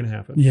 It's never going to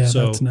happen. Yeah,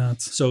 that's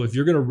nuts. So if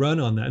you're going to run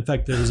on that, in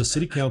fact, there was a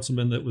city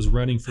councilman that was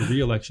running for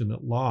re-election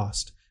that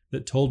lost,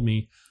 that told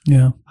me,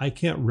 I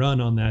can't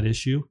run on that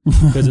issue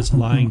because it's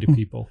lying to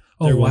people.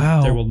 There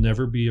will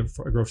never be a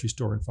grocery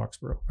store in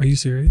Foxborough. Are you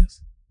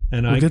serious?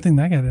 And good thing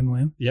that guy didn't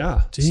win.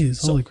 Yeah.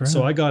 Jeez, holy crap.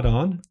 So I got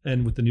on,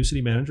 and with the new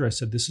city manager, I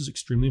said, this is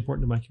extremely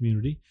important to my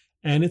community,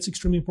 and it's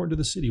extremely important to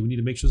the city. We need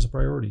to make sure it's a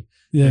priority.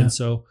 Yeah. And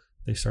so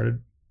they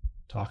started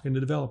talking to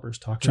developers,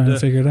 trying to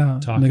figure it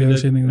out,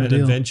 negotiating the deal.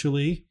 And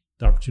eventually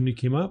the opportunity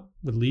came up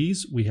with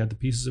Lee's. We had the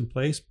pieces in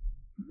place,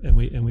 and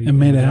we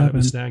made it happen.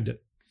 We snagged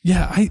it.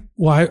 Yeah.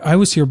 I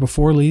was here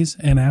before Lee's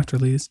and after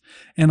Lee's,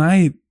 and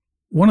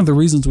one of the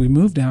reasons we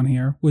moved down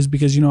here was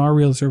because, our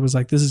realtor was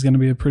like, this is going to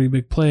be a pretty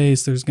big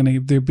place.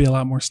 There'd be a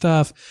lot more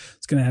stuff.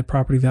 It's going to add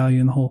property value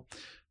in the whole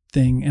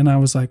thing. And I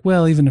was like,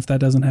 well, even if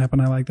that doesn't happen,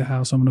 I like the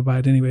house. I'm going to buy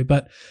it anyway.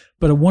 But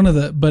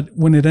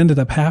when it ended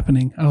up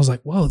happening, I was like,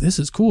 whoa, this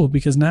is cool,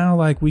 because now,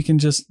 like, we can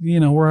just,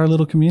 we're our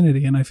little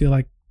community. And I feel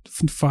like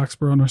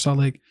Foxborough and Salt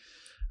Lake,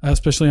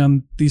 especially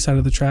on these side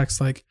of the tracks,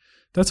 like,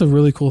 that's a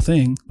really cool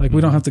thing. Like, we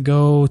don't have to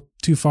go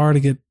too far to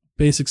get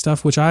basic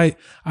stuff, which I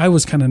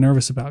was kind of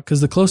nervous about, because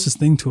the closest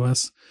thing to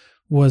us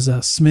was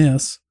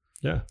Smith's.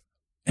 Yeah.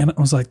 And I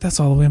was like, that's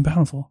all the way in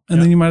Bountiful.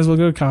 And then you might as well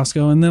go to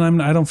Costco. And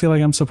then I don't feel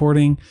like I'm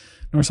supporting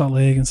North Salt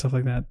Lake and stuff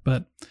like that.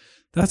 But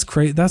that's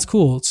great. That's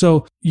cool.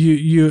 So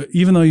you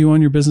even though you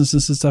own your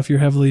businesses and stuff, you're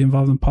heavily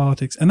involved in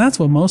politics. And that's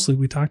what mostly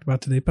we talked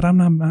about today. But I'm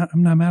not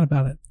mad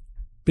about it,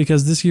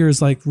 because this year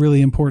is like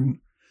really important.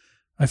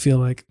 I feel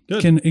like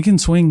it can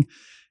swing.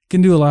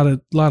 Can do a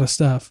lot of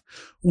stuff.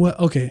 Well,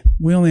 okay,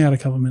 we only had a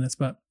couple minutes,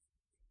 but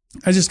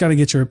I just got to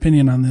get your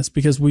opinion on this,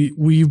 because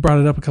we brought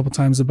it up a couple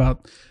times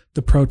about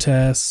the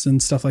protests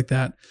and stuff like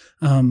that,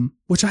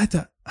 which I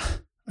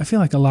feel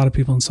like a lot of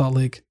people in Salt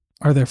Lake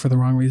are there for the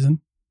wrong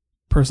reason,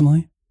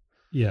 personally.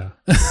 Yeah.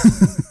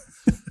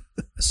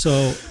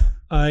 So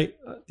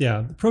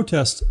the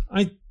protest,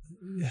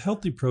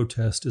 healthy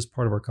protest is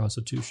part of our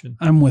Constitution.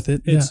 I'm with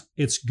it.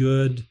 It's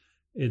good.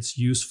 It's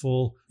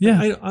useful.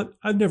 Yeah.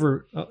 I've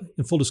never,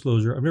 in full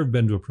disclosure, I've never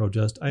been to a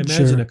protest. I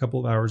imagine a couple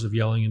of hours of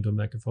yelling into a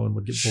microphone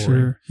would get boring.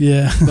 Sure.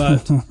 Yeah.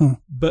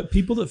 But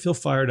people that feel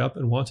fired up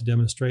and want to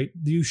demonstrate,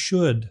 you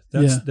should.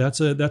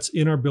 That's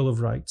in our Bill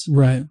of Rights.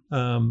 Right.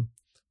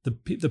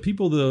 The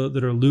people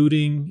that are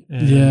looting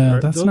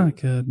and that's not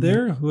good.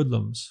 They're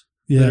hoodlums.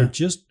 Yeah. That are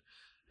just.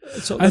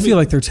 So I feel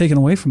like they're taken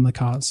away from the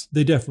cause.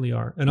 They definitely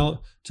are. And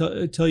I'll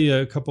tell you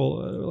a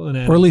couple, an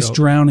anecdote. Or at least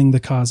drowning the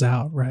cause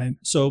out, right?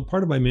 So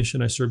part of my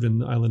mission, I served in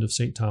the island of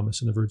St.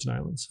 Thomas in the Virgin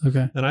Islands.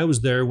 Okay. And I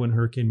was there when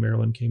Hurricane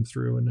Marilyn came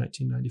through in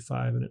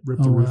 1995, and it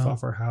ripped the roof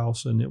off our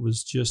house, and it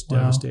was just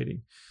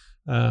devastating.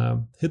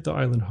 Hit the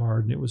island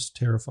hard, and it was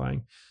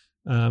terrifying.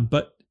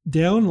 But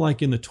down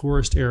like in the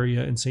tourist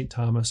area in St.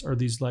 Thomas are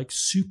these like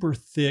super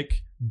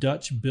thick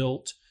Dutch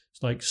built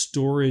like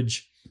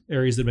storage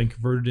areas that have been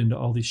converted into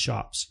all these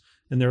shops,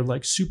 and they're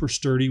like super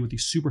sturdy with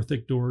these super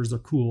thick doors. They're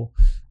cool.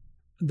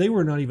 They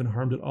were not even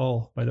harmed at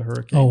all by the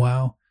hurricane. Oh,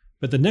 wow.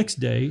 But the next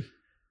day,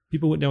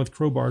 people went down with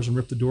crowbars and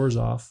ripped the doors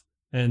off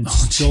and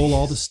stole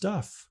all the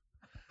stuff.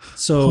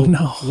 So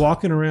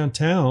walking around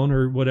town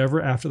or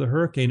whatever after the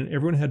hurricane, and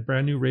everyone had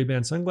brand new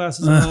Ray-Ban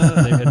sunglasses on.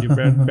 And they had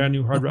brand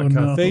new Hard Rock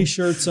Cafe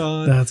shirts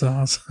on. That's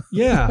awesome.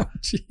 Yeah.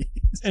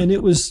 And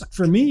it was,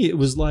 for me, it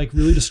was like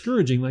really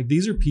discouraging. Like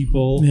these are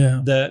people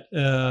that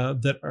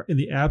are in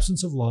the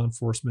absence of law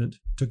enforcement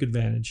took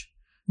advantage.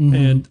 Mm-hmm.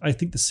 And I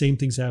think the same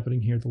thing's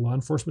happening here. The law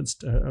enforcement,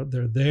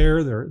 they're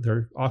there.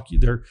 They're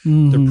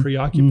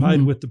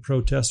preoccupied with the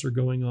protests that are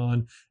going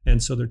on,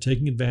 and so they're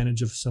taking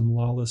advantage of some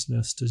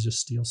lawlessness to just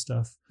steal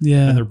stuff.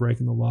 Yeah, and they're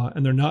breaking the law,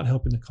 and they're not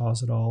helping the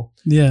cause at all.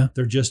 Yeah,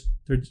 they're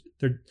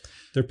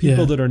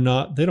people that are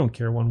not. They don't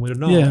care one way or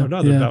another. They're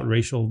not about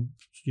racial,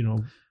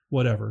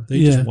 whatever. They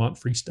just want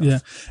free stuff. Yeah,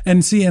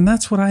 and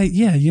that's what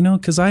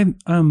because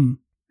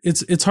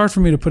it's hard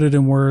for me to put it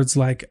in words.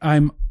 Like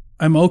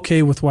I'm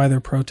okay with why they're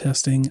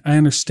protesting. I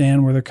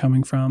understand where they're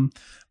coming from,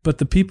 but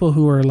the people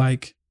who are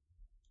like,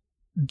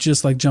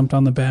 just like jumped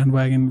on the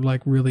bandwagon,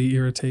 like really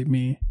irritate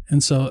me.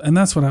 And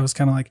that's what I was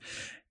kind of like,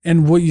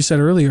 and what you said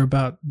earlier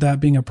about that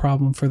being a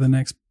problem for the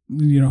next,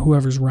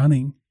 whoever's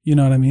running, you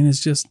know what I mean? It's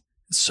just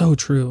so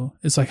true.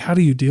 It's like, how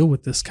do you deal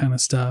with this kind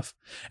of stuff?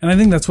 And I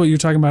think that's what you're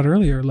talking about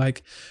earlier.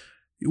 Like,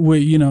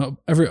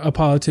 a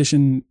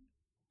politician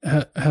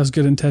has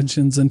good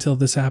intentions until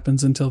this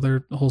happens, until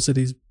their whole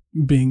city's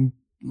being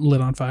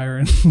lit on fire.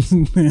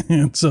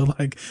 And so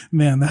like,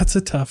 man, that's a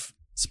tough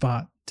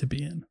spot to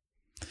be in.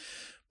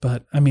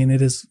 But I mean,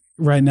 it is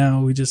right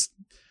now.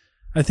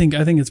 I think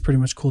it's pretty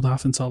much cooled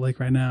off in Salt Lake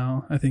right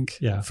now. I think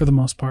for the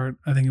most part,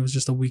 I think it was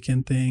just a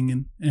weekend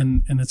thing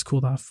and it's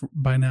cooled off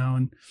by now.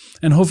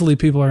 And hopefully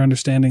people are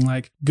understanding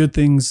like good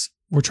things.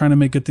 We're trying to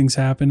make good things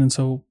happen. And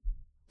so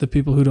the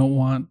people who don't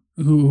want,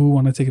 who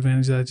want to take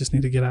advantage of that just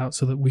need to get out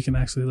so that we can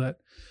actually let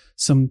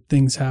some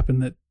things happen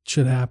that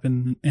should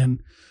happen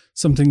and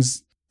some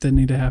things that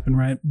need to happen.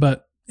 Right.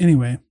 But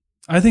anyway,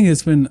 I think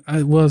it's been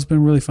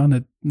really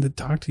fun to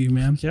talk to you,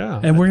 man. Yeah.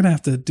 And we're going to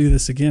have to do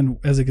this again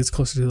as it gets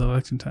closer to the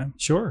election time.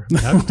 Sure.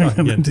 We're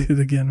going to do it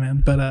again,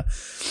 man. But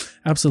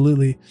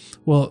absolutely.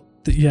 Well,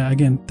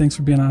 again, thanks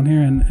for being on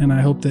here. And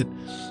I hope that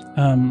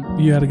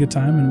you had a good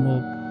time, and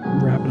we'll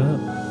wrap it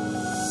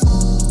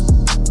up.